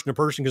to be person to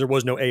person because there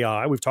was no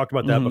AI. We've talked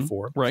about that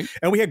before. Right.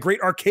 And we had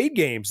great arcade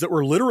games that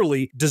were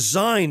literally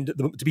designed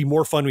to be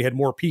more fun. We had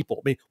more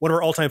people. I mean, one of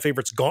our all-time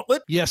favorites,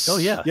 Gauntlet. Yes. Oh,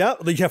 yeah. Yeah.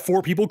 You have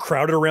 4 people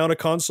crowded around a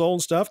console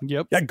and stuff.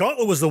 Yep. Yeah,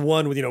 Gauntlet was the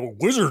one with,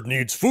 wizard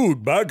needs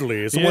food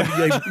badly. It's the one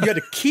you had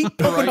to keep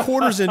pumping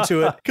quarters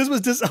into it because it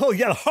was just,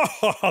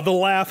 the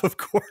laugh, of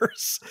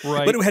course.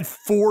 Right. But it had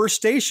 4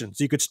 stations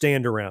you could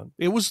stand around.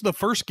 It was the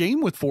first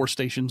game with 4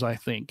 stations, I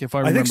think, if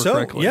I remember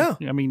correctly. Yeah.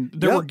 I mean,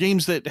 there were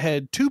games that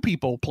had 2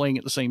 people playing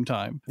at the same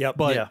time. Yep.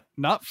 But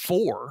not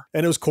 4.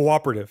 And it was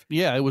cooperative.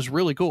 Yeah, it was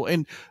really cool.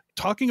 And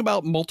talking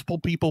about multiple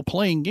people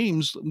playing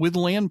games with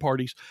LAN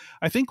parties,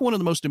 I think one of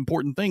the most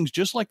important things,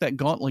 just like that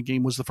Gauntlet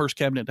game was the first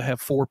cabinet to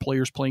have 4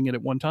 players playing it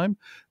at one time,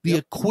 the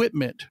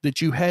equipment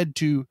that you had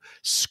to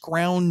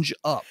scrounge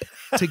up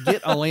to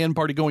get a LAN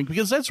party going,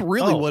 because that's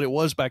really what it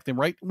was back then,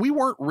 right? We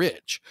weren't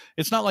rich.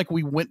 It's not like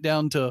we went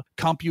down to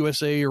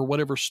CompUSA or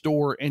whatever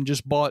store and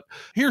just bought,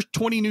 here's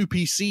 20 new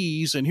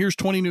PCs and here's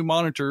 20 new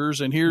monitors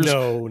and here's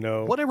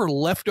whatever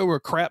leftover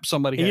crap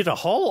somebody had. You had to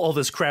haul all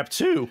this crap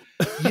too.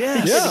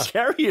 Yes. You had to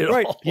carry it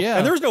right. all. Yeah.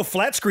 And there was no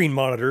flat screen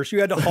monitors. You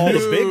had to haul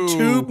this big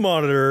tube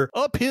monitor.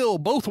 Uphill,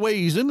 both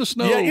ways, in the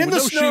snow. Yeah, in the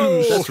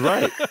snow. Shoes. That's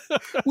right.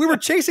 We were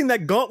chasing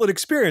that Gauntlet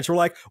experience. We're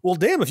like, well,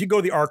 damn, if you go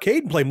to the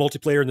arcade and play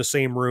multiplayer in the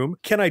same room,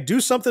 can I do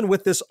something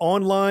with this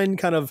online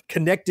kind of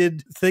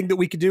connected thing that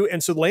we could do?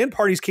 And so LAN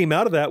parties came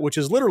out of that, which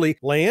is literally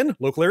LAN,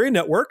 local area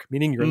network,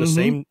 meaning you're in the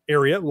same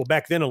area. Well,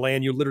 back then, a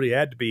LAN, you literally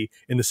had to be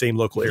in the same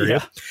local area.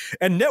 Yeah.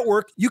 And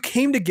network, you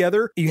came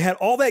together, you had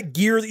all that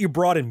gear that you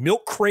brought in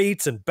milk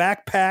crates and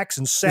backpacks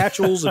and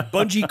satchels and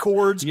bungee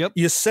cords. Yep.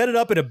 You set it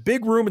up in a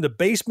big room in the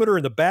basement or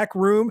in the back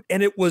room,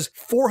 and it was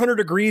 400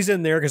 degrees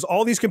in there because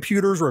all these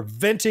computers were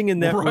venting in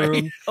that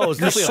room. Oh, it was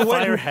definitely a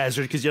fire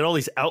hazard because you had all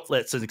these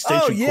outlets and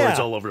extension cords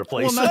all over the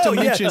place. Well, not to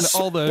mention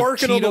all the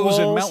Cheetos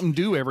and Mountain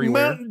Dew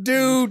everywhere. Mountain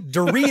Dew,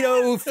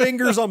 Dorito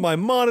fingers on my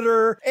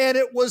monitor, and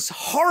it was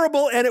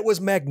horrible, and it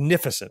was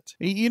magnificent.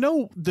 You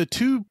know, the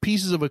 2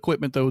 pieces of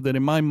equipment, though, that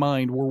in my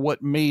mind were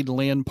what made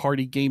LAN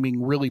party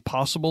gaming really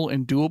possible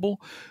and doable.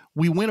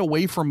 We went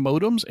away from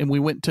modems and we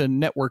went to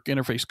network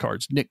interface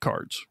cards, NIC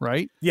cards,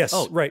 right? Yes,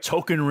 right.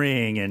 Token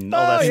ring and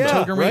all that stuff.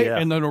 Token ring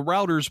and then the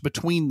routers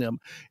between them.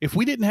 If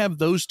we didn't have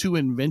those 2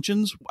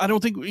 inventions, I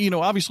don't think,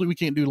 obviously we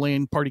can't do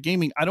LAN party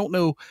gaming. I don't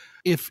know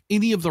if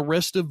any of the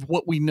rest of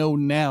what we know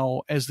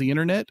now as the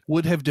internet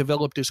would have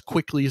developed as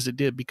quickly as it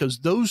did, because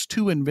those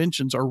 2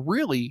 inventions are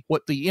really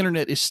what the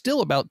internet is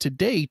still about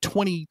today,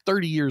 20,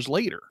 30 years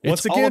later.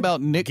 Once It's again, all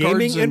about NIC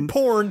gaming cards and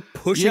porn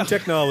pushing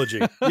technology.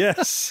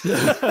 Yes.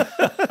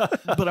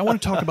 But I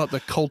want to talk about the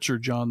culture,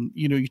 John.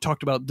 You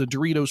talked about the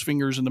Doritos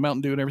fingers and the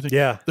Mountain Dew and everything.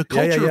 Yeah. The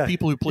culture of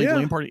people who played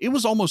LAN party, it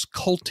was almost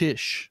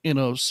cultish in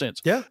a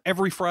sense. Yeah.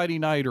 Every Friday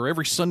night or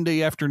every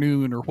Sunday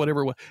afternoon or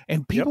whatever it was.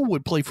 And people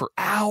would play for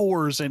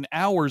hours and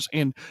hours.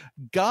 And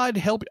God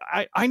help,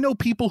 I know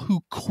people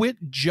who quit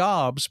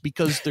jobs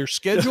because their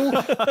schedule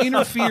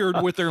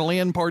interfered with their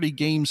LAN party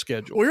game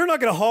schedule. Well, you're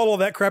not going to haul all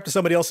that crap to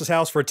somebody else's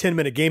house for a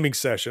 10-minute gaming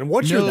session.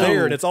 Once you're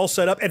there and it's all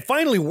set up and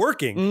finally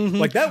working,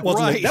 like that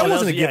wasn't that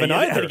wasn't a given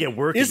either. Had to get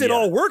working, Is it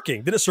all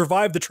working? Did it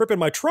survive the trip in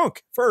my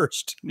trunk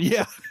first?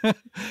 Yeah.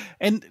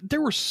 And there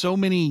were so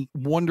many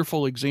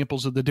wonderful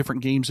examples of the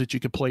different games that you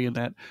could play in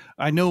that.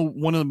 I know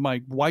one of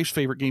my wife's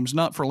favorite games,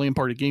 not for LAN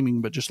party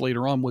gaming, but just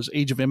later on, was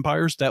Age of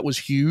Empires. That was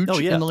huge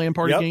in the LAN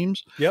party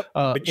games. Yep.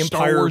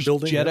 Star Wars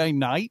building, Jedi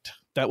Knight.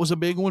 That was a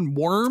big one.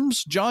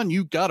 Worms, John,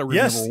 you got to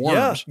remember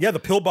Worms. Yeah, the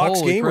pillbox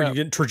Holy game crap. where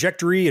you get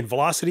trajectory and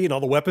velocity and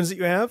all the weapons that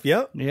you have.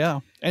 Yeah.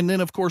 Yeah. And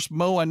then, of course,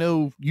 Mo, I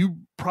know you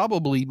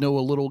probably know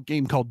a little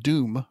game called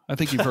Doom. I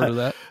think you've heard of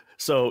that.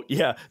 So,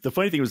 yeah, the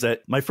funny thing was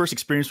that my first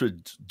experience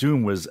with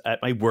Doom was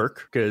at my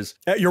work. Because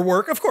at your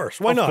work? Of course.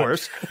 Why not? Of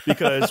course.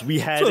 Because we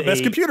had the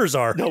best computers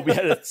are. No, we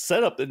had a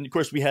setup. And, of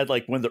course, we had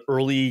like one of the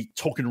early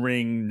token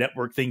ring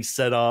network things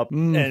set up.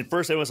 And at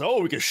first I was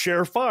like, we could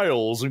share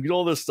files and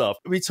all this stuff.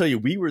 Let me tell you,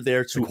 we were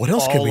there to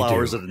all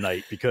hours of the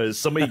night because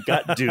somebody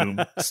got Doom,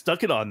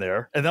 stuck it on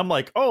there. And I'm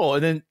like,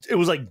 and then it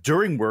was like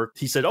during work,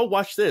 he said,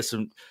 watch this.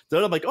 And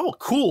then I'm like,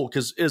 cool.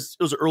 Because it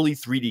was early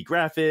 3D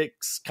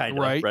graphics, kind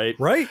of, right?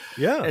 Right,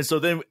 yeah. And so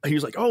then he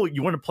was like,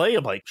 you want to play?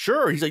 I'm like,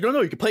 sure. He's like, no,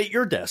 you can play at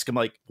your desk. I'm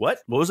like, what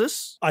was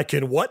this? I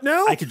can what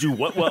now? I could do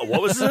what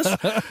was this?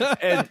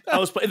 And I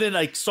was and then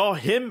I saw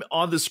him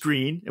on the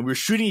screen and we were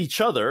shooting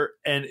each other.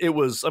 And it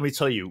was, let me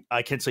tell you,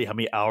 I can't tell you how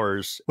many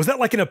hours. Was that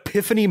like an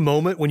epiphany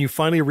moment when you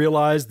finally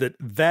realized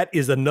that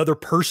is another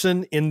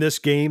person in this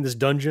game, this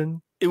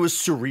dungeon? It was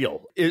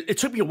surreal. It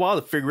took me a while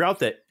to figure out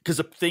that because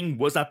the thing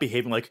was not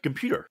behaving like a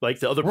computer, like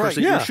the other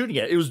person you were shooting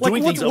at. It was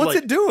doing things. What's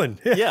it doing?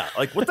 Yeah,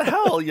 like what the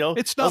hell?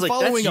 It's not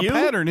following a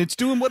pattern. It's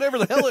doing whatever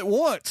the hell it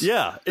wants.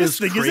 Yeah, this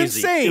thing is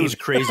insane. It was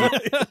crazy.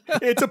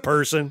 It's a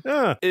person.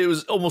 It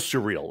was almost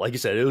surreal. Like you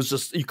said, it was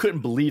just, you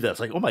couldn't believe that. It's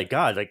like, oh my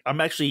God, like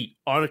I'm actually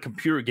on a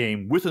computer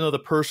game with another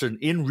person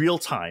in real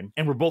time,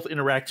 and we're both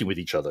interacting with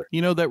each other.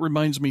 That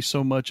reminds me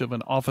so much of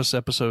an Office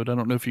episode. I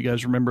don't know if you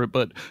guys remember it,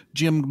 but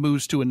Jim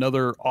moves to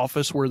another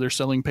office where they're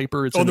selling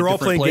paper. It's they're all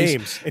playing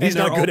games, and he's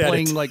not good at it.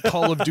 Playing like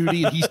Call of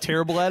Duty, and he's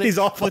terrible at it. He's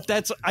awful.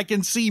 But I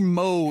can see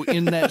Mo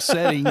in that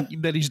setting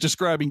that he's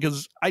describing,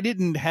 because I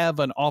didn't have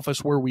an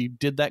office where we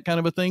did that kind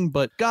of a thing,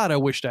 but God, I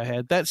wished I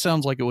had. That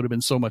sounds like it would have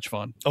been so much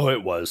fun. Oh,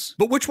 it was.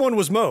 But which one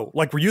was Mo?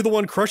 Like, were you the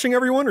one crushing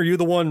everyone, or were you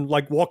the one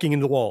like walking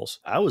into the walls?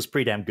 I was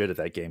pretty damn good at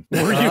that game.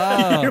 Were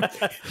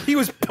you? He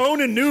was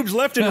poning noobs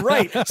left and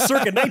right,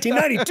 circa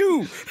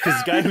 1992.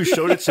 Because the guy who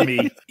showed it to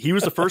me, he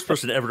was the first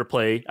person ever to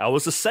play. I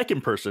was the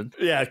second person.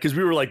 Yeah, because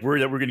we were like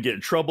worried that we were going to get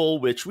in trouble,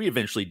 which we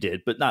eventually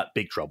did, but not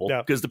big trouble.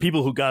 Because the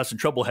people who got us in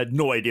trouble had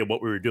no idea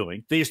what we were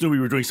doing. They just knew we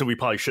were doing something we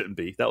probably shouldn't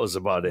be. That was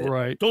about it.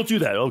 Right. Don't do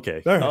that.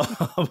 Okay. All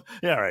right.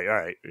 Yeah, all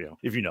right.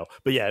 If you know.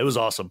 But yeah, it was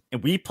awesome.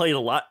 And we played a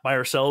lot by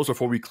ourselves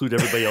before we clued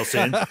everybody else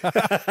in.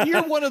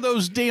 You're one of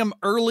those damn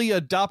early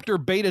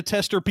adopter beta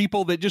tester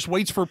people that just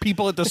waits for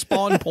people at the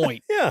spawn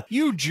point. Yeah.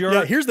 You jerk.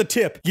 Yeah, here's the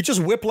tip. You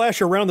just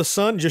whiplash around the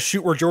sun, just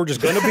shoot where George is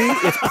going to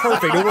be. It's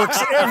perfect. It works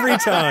every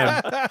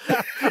time.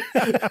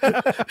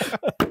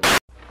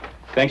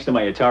 Thanks to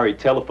my Atari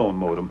telephone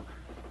modem,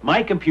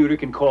 my computer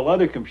can call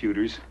other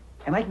computers,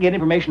 and I can get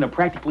information on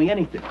practically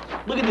anything.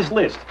 Look at this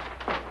list.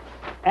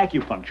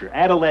 Acupuncture,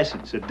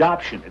 adolescence,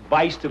 adoption,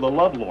 advice to the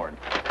lovelorn.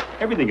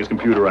 Everything is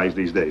computerized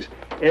these days.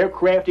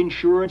 Aircraft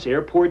insurance,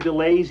 airport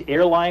delays,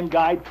 airline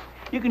guide.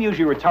 You can use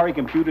your Atari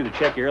computer to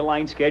check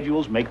airline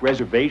schedules, make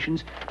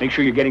reservations, make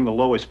sure you're getting the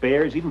lowest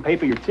fares, even pay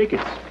for your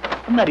tickets.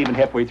 I'm not even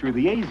halfway through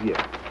the A's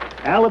yet.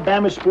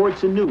 Alabama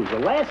Sports and News,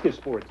 Alaska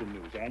Sports and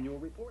News, annual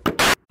report.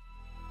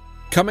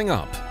 Coming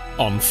up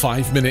on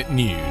 5 Minute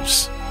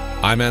News,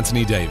 I'm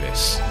Anthony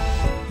Davis.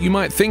 You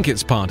might think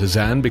it's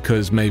partisan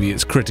because maybe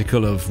it's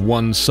critical of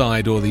one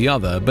side or the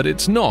other, but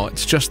it's not.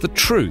 It's just the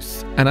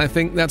truth. And I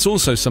think that's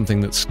also something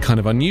that's kind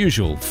of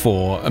unusual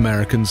for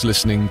Americans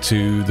listening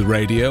to the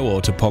radio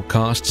or to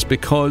podcasts,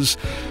 because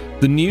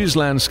the news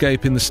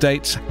landscape in the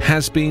States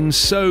has been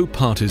so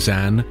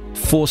partisan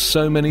for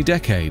so many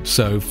decades.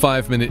 So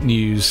 5 Minute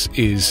News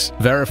is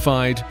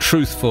verified,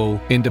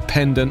 truthful,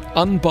 independent,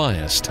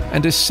 unbiased,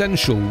 and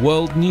essential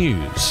world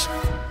news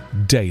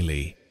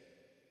daily.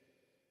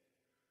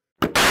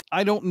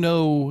 I don't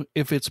know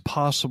if it's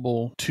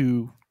possible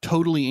to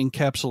totally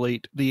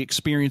encapsulate the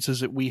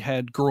experiences that we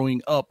had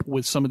growing up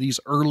with some of these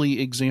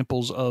early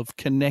examples of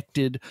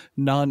connected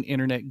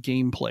non-internet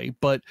gameplay.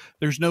 But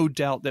there's no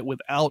doubt that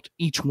without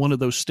each one of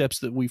those steps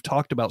that we've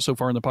talked about so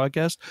far in the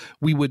podcast,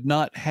 we would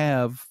not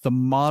have the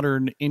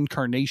modern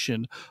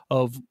incarnation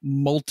of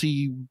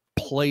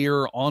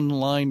multiplayer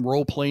online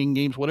role-playing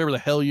games, whatever the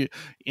hell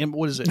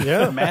what is it?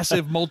 Yeah.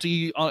 Massive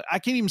multi, I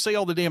can't even say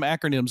all the damn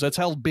acronyms. That's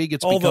how big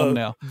it's become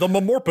now. The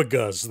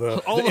Mamorpagas,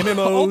 the MMOs.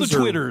 All the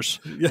Twitters.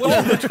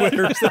 All the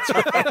Twitters, that's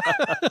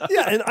right.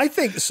 Yeah, and I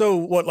think, so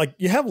what, like,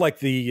 you have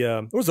like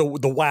what was the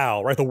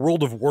WoW, right? The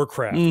World of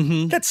Warcraft.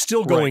 Mm-hmm. That's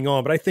still going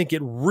on, but I think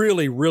it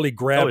really, really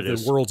grabbed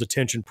the world's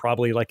attention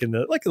probably like in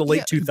the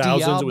late 2000s.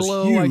 Diablo, it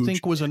was huge. I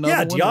think, was another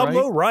one,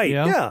 Diablo, right?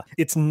 Yeah.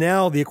 It's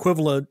now the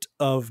equivalent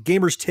of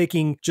gamers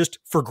taking just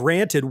for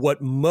granted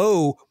what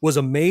Mo was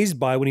amazed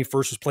by when he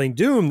first was playing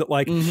Doom, that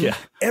like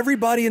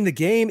everybody in the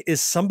game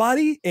is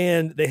somebody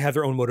and they have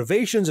their own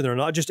motivations and they're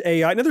not just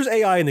AI. Now there's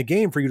AI in the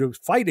game for you to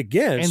fight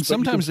against. And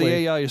sometimes the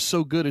AI is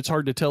so good it's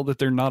hard to tell that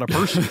they're not a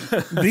person.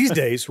 These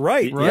days,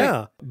 right?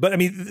 Yeah. But I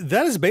mean,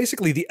 that is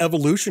basically the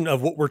evolution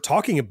of what we're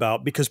talking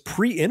about, because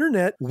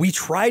pre-internet, we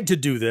tried to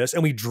do this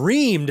and we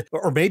dreamed,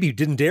 or maybe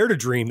didn't dare to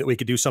dream, that we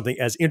could do something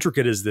as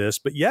intricate as this.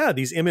 But yeah,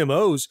 these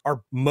MMOs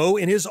are Mo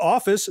in his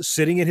office,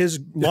 sitting at his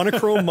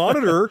monochrome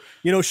monitor,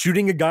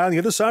 shooting a guy on the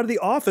other side of the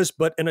office,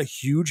 but in a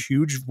huge,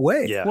 huge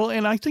way. Yeah. Well,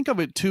 and I think of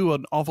it too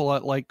an awful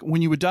lot like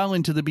when you would dial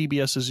into the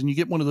BBSs and you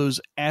get one of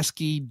those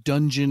ASCII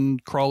dungeon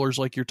crawlers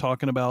like you're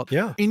talking about.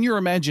 Yeah. In your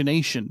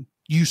imagination,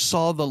 you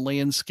saw the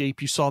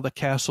landscape, you saw the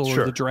castle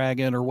or the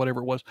dragon or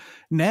whatever it was.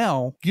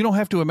 Now, you don't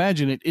have to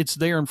imagine it. It's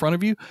there in front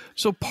of you.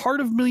 So part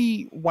of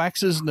me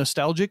waxes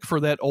nostalgic for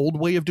that old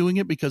way of doing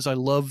it because I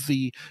love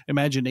the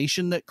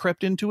imagination that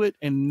crept into it.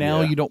 And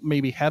now you don't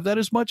maybe have that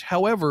as much.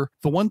 However,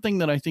 the one thing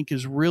that I think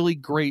is really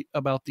great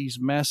about these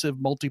massive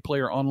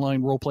multiplayer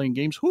online role-playing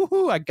games,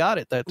 I got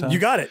it that time. You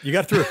got it. You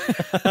got through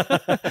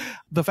it.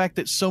 The fact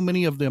that so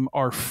many of them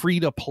are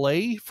free to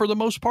play for the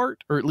most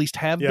part, or at least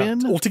have been.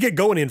 Well, to get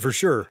going in for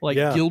sure.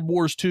 Like Guild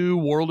Wars 2,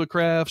 World of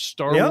Craft,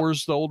 Star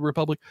Wars, The Old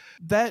Republic.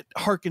 That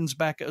harkens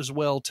back as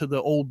well to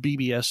the old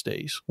BBS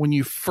days. When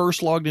you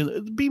first logged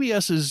in,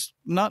 BBS is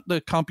not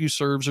the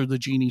CompuServes or the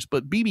Genies,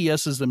 but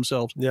BBSs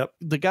themselves. Yep.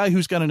 The guy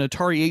who's got an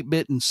Atari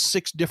 8-bit and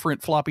 6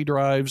 different floppy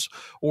drives,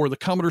 or the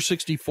Commodore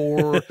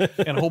 64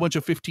 and a whole bunch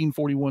of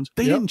 1541s,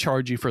 they didn't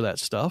charge you for that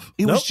stuff.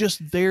 It was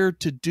just there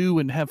to do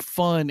and have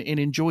fun and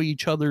enjoy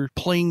each other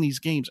playing these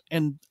games.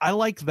 And I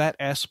like that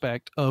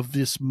aspect of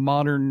this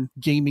modern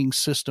gaming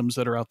systems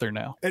that are out there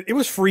now. It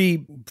was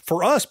free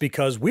for us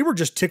because we were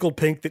just tickled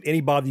pink that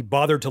anybody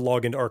bothered to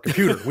log into our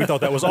computer. We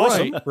thought that was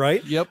awesome,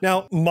 right? Yep.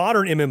 Now,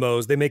 modern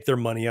MMOs, they make their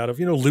money out of,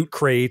 loot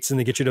crates, and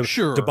they get you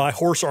to buy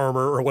horse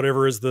armor or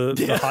whatever is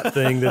the hot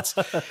thing that's,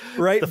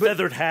 right? The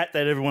feathered hat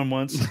that everyone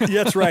wants.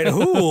 That's right.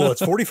 Ooh,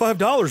 it's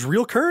 $45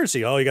 real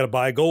currency. Oh, you got to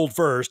buy gold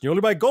first. You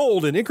only buy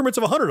gold in increments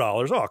of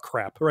 $100. Oh,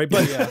 crap, right?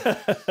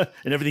 But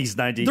and everything's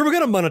 90. They were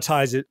going to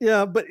monetize it.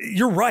 Yeah, but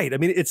you're right. I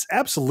mean, it's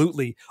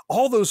absolutely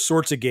all those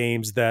sorts of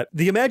games that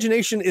the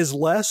imagination is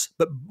less,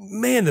 but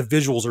man, the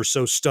visuals are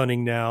so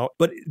stunning now.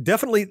 But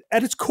definitely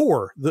at its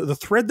core, the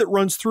thread that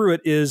runs through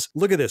it is,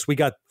 look at this. We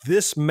got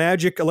this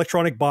magic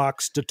electronic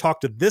box to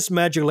talk to this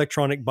magic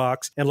electronic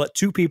box and let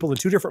two people in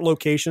two different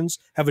locations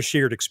have a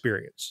shared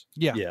experience.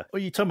 Yeah.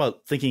 Well, you're talking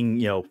about thinking,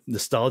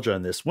 nostalgia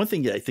on this. One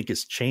thing that I think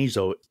has changed,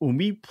 though, when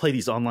we play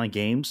these online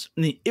games,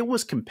 I mean, it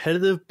was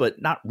competitive,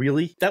 but not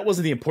really. That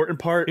wasn't the important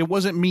part. It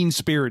wasn't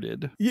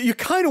mean-spirited. You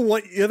kind of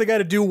want the other guy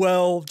to do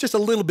well, just a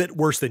little bit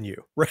worse than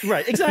you, right?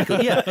 Right,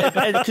 exactly, yeah.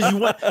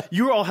 Because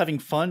you're all having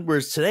fun,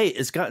 whereas today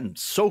it's gotten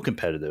so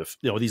competitive.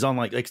 These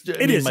online...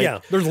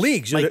 There's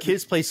leagues. My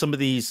kids play some of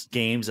these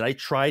games, and I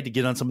tried to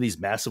get on some of these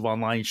massive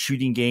online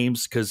shooting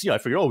games because, I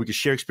figured, we could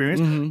share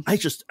experience. Mm-hmm.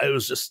 It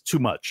was just too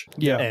much.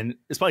 Yeah. And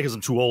it's probably because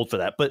I'm too old for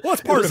that. But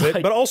it's part of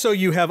it. But also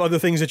you have other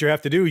things that you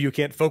have to do. You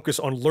can't focus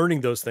on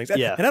learning those things.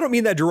 Yeah. And I don't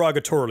mean that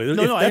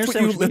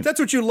derogatorily. If that's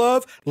what you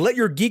love, let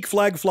your geek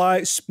flag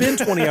fly, spend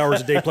 20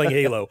 hours a day playing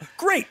Halo.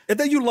 Great. And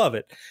then you love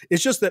it.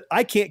 It's just that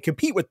I can't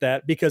compete with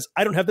that because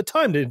I don't have the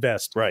time to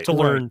invest to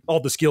learn all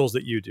the skills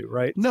that you do,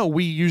 right? No,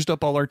 we used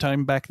up all our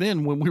time back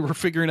then when we were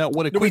figuring out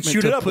what equipment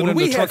to put in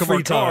the trunk of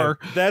our car.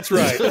 That's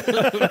right.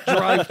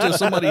 Drive to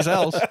somebody's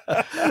house.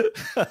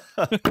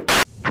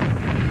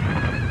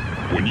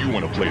 When you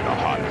want to play the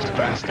hottest,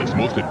 fastest,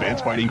 most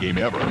advanced fighting game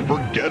ever,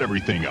 forget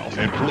everything else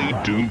and play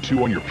Doom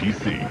 2 on your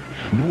PC.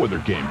 No other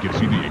game gives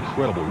you the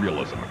incredible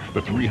realism, the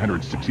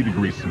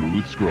 360-degree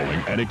smooth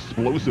scrolling, and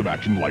explosive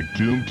action like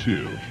Doom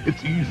 2.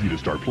 It's easy to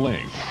start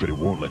playing, but it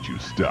won't let you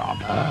stop.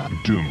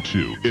 Doom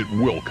 2, it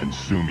will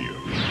consume you.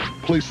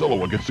 Play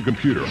solo against a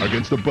computer,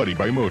 against a buddy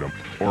by Modem,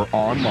 or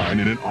online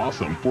in an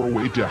awesome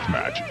 4-way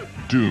deathmatch.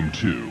 Doom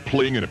 2,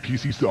 playing in a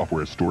PC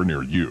software store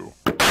near you.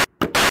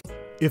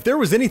 If there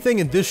was anything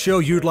in this show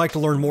you'd like to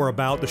learn more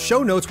about, the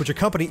show notes which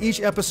accompany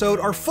each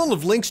episode are full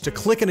of links to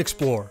click and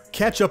explore.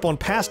 Catch up on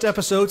past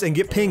episodes and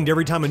get pinged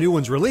every time a new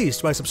one's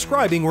released by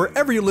subscribing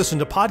wherever you listen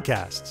to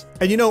podcasts.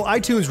 And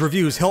iTunes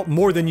reviews help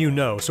more than you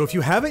know, so if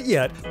you haven't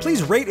yet,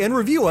 please rate and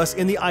review us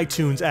in the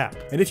iTunes app.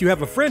 And if you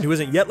have a friend who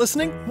isn't yet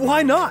listening,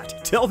 why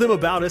not? Tell them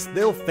about us,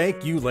 they'll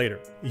thank you later.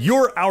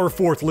 You're our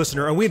fourth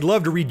listener, and we'd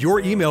love to read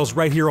your emails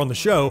right here on the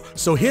show,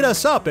 so hit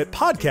us up at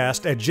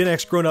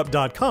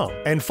podcast@GenXGrownUp.com.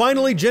 And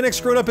finally,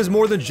 GenXGrownUp is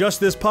more than just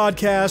this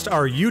podcast.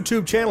 Our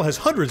YouTube channel has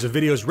hundreds of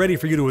videos ready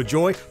for you to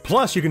enjoy,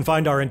 plus you can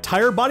find our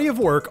entire body of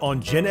work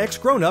on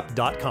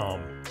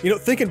GenXGrownUp.com.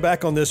 Thinking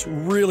back on this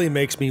really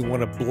makes me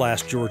want to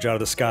blast George out of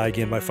the sky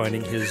again by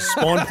finding his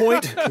spawn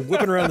point,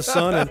 whipping around the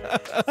sun, and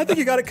I think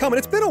you got it coming.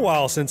 It's been a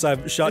while since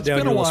I've shot down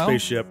your little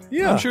spaceship.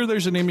 Yeah, I'm sure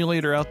there's an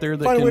emulator out there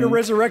that find a way to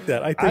resurrect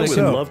that. I would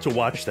love to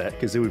watch that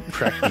because it would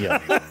crack me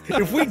up.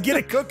 If we get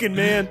it cooking,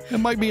 man. It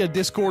might be a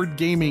Discord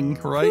gaming,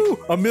 right? Ooh,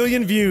 1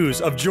 million views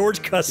of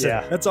George cussing.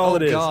 Yeah. That's all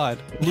it is. Oh, God.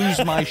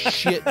 Lose my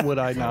shit, would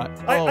I not?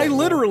 I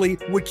literally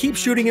would keep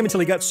shooting him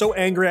until he got so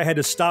angry I had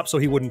to stop so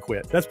he wouldn't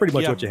quit. That's pretty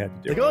much what you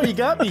had to do. You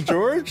got me,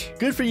 George.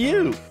 Good for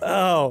you.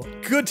 Oh,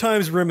 good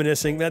times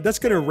reminiscing. That's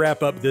going to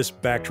wrap up this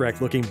backtrack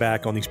looking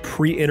back on these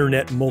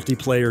pre-internet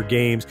multiplayer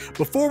games.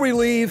 Before we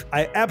leave,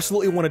 I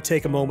absolutely want to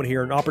take a moment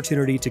here, an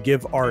opportunity to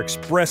give our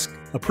express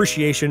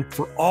appreciation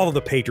for all of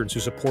the patrons who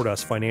support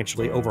us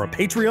financially over on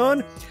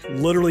Patreon,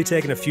 literally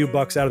taking a few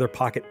bucks out of their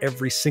pocket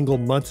every single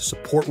month to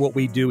support what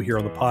we do here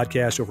on the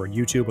podcast, over on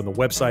YouTube, on the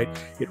website.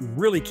 It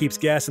really keeps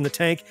gas in the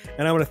tank,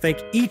 and I want to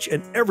thank each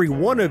and every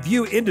one of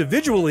you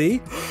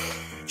individually.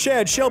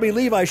 Chad, Shelby,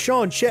 Levi,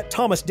 Sean, Chet,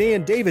 Thomas,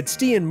 Dan, David,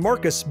 Steen,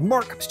 Marcus,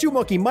 Mark, Stu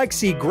Monkey, Mike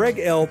C, Greg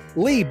L,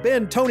 Lee,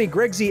 Ben, Tony,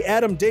 Greg Z,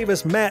 Adam,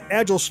 Davis, Matt,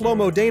 Agile,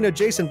 Shlomo, Dana,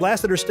 Jason,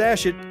 Blasted or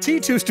Stash It,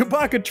 T2,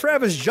 Stubaka,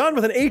 Travis,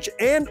 Jonathan H,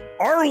 and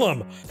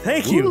Arlem.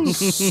 Thank you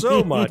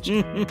so much.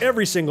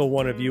 Every single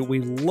one of you. We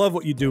love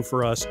what you do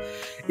for us.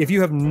 If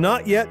you have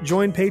not yet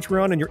joined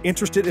Patreon and you're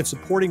interested in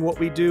supporting what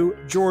we do,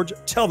 George,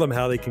 tell them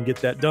how they can get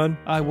that done.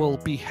 I will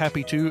be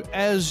happy to.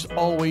 As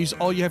always,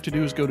 all you have to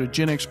do is go to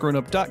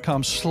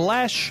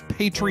GenXGrownUp.com/Patreon.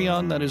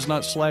 That is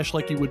not slash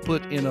like you would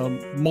put in a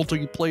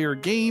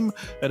multiplayer game.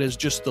 That is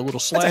just the little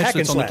slash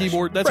that's on the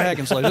keyboard. That's a hack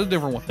and slash. That's a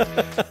different one.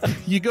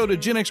 You go to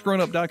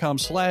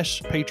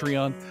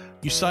GenXGrownUp.com/Patreon.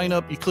 You sign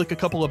up, you click a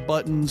couple of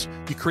buttons,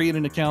 you create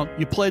an account,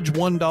 you pledge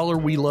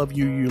 $1, we love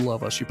you, you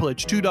love us. You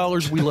pledge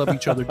 $2, we love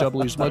each other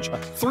doubly as much.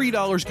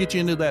 $3 gets you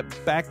into that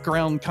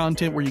background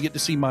content where you get to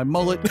see my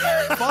mullet.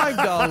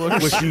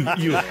 $5, which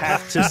you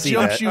have to see,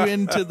 jumps you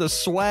into the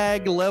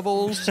swag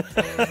levels.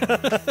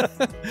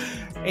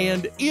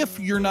 And if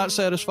you're not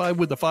satisfied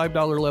with the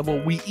 $5 level,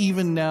 we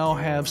even now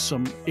have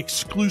some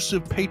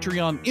exclusive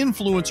Patreon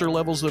influencer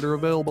levels that are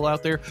available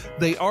out there.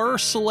 They are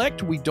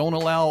select. We don't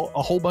allow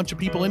a whole bunch of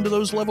people into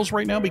those levels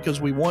right now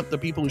because we want the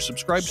people who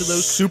subscribe to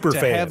those to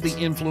have the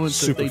influence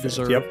that they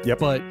deserve. Yep.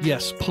 But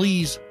yes,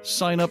 please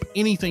sign up.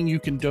 Anything you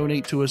can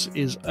donate to us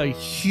is a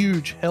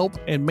huge help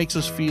and makes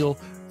us feel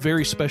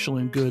very special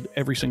and good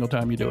every single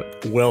time you do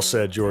it. Well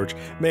said, George.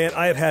 Man,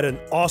 I have had an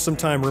awesome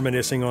time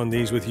reminiscing on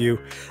these with you.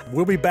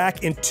 We'll be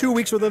back in 2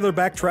 weeks with another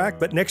Backtrack,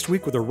 but next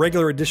week with a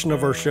regular edition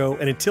of our show.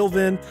 And until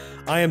then,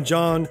 I am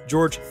John.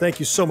 George, thank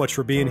you so much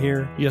for being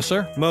here. Yes,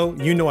 sir. Mo,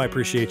 you know I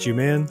appreciate you,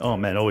 man. Oh,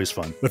 man, always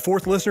fun. But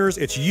fourth listeners,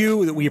 it's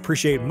you that we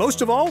appreciate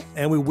most of all,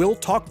 and we will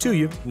talk to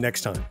you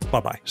next time.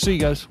 Bye-bye. See you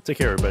guys. Take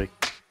care, everybody.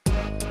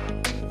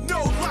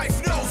 No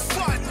life, no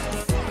fun.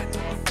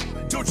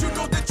 Don't you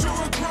know that you're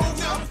a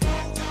grown-up?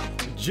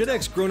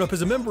 GenXGrownUp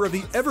is a member of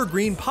the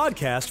Evergreen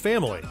Podcast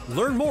family.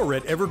 Learn more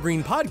at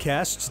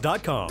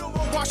evergreenpodcasts.com.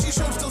 Watching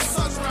shows till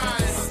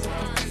sunrise.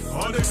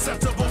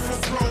 Unacceptable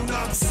for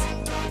grown-ups.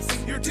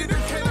 Your dinner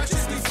cannot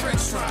just be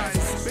French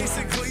fries.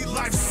 Basically,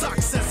 life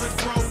sucks as a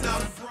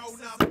grown-up.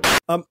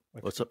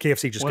 What's up?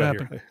 KFC just What got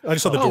happened? here. I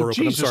just saw the door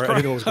open. I'm sorry. I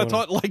didn't know what was going I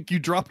thought like you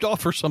dropped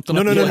off or something.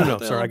 No.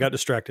 Sorry, I got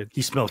distracted.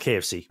 You smell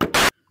KFC.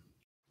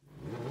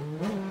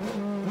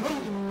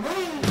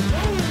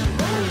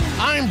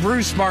 I'm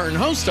Bruce Martin,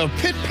 host of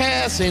Pit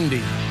Pass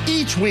Indy.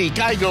 Each week,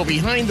 I go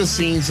behind the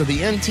scenes of the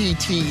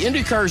NTT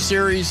IndyCar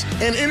Series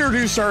and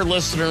introduce our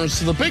listeners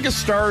to the biggest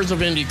stars of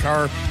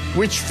IndyCar,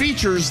 which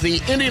features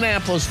the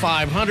Indianapolis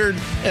 500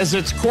 as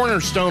its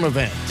cornerstone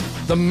event.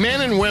 The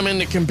men and women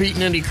that compete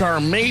in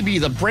IndyCar may be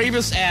the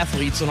bravest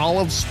athletes in all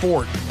of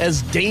sport,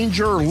 as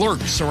danger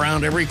lurks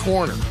around every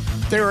corner.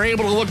 They are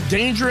able to look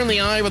danger in the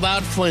eye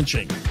without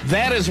flinching.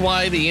 That is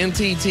why the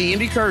NTT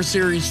IndyCar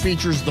Series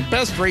features the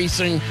best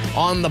racing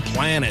on the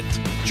planet.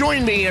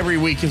 Join me every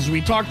week as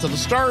we talk to the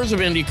stars of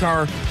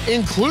IndyCar,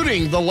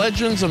 including the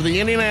legends of the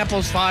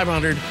Indianapolis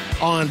 500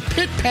 on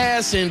Pit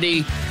Pass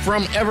Indy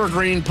from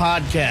Evergreen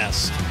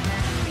Podcast.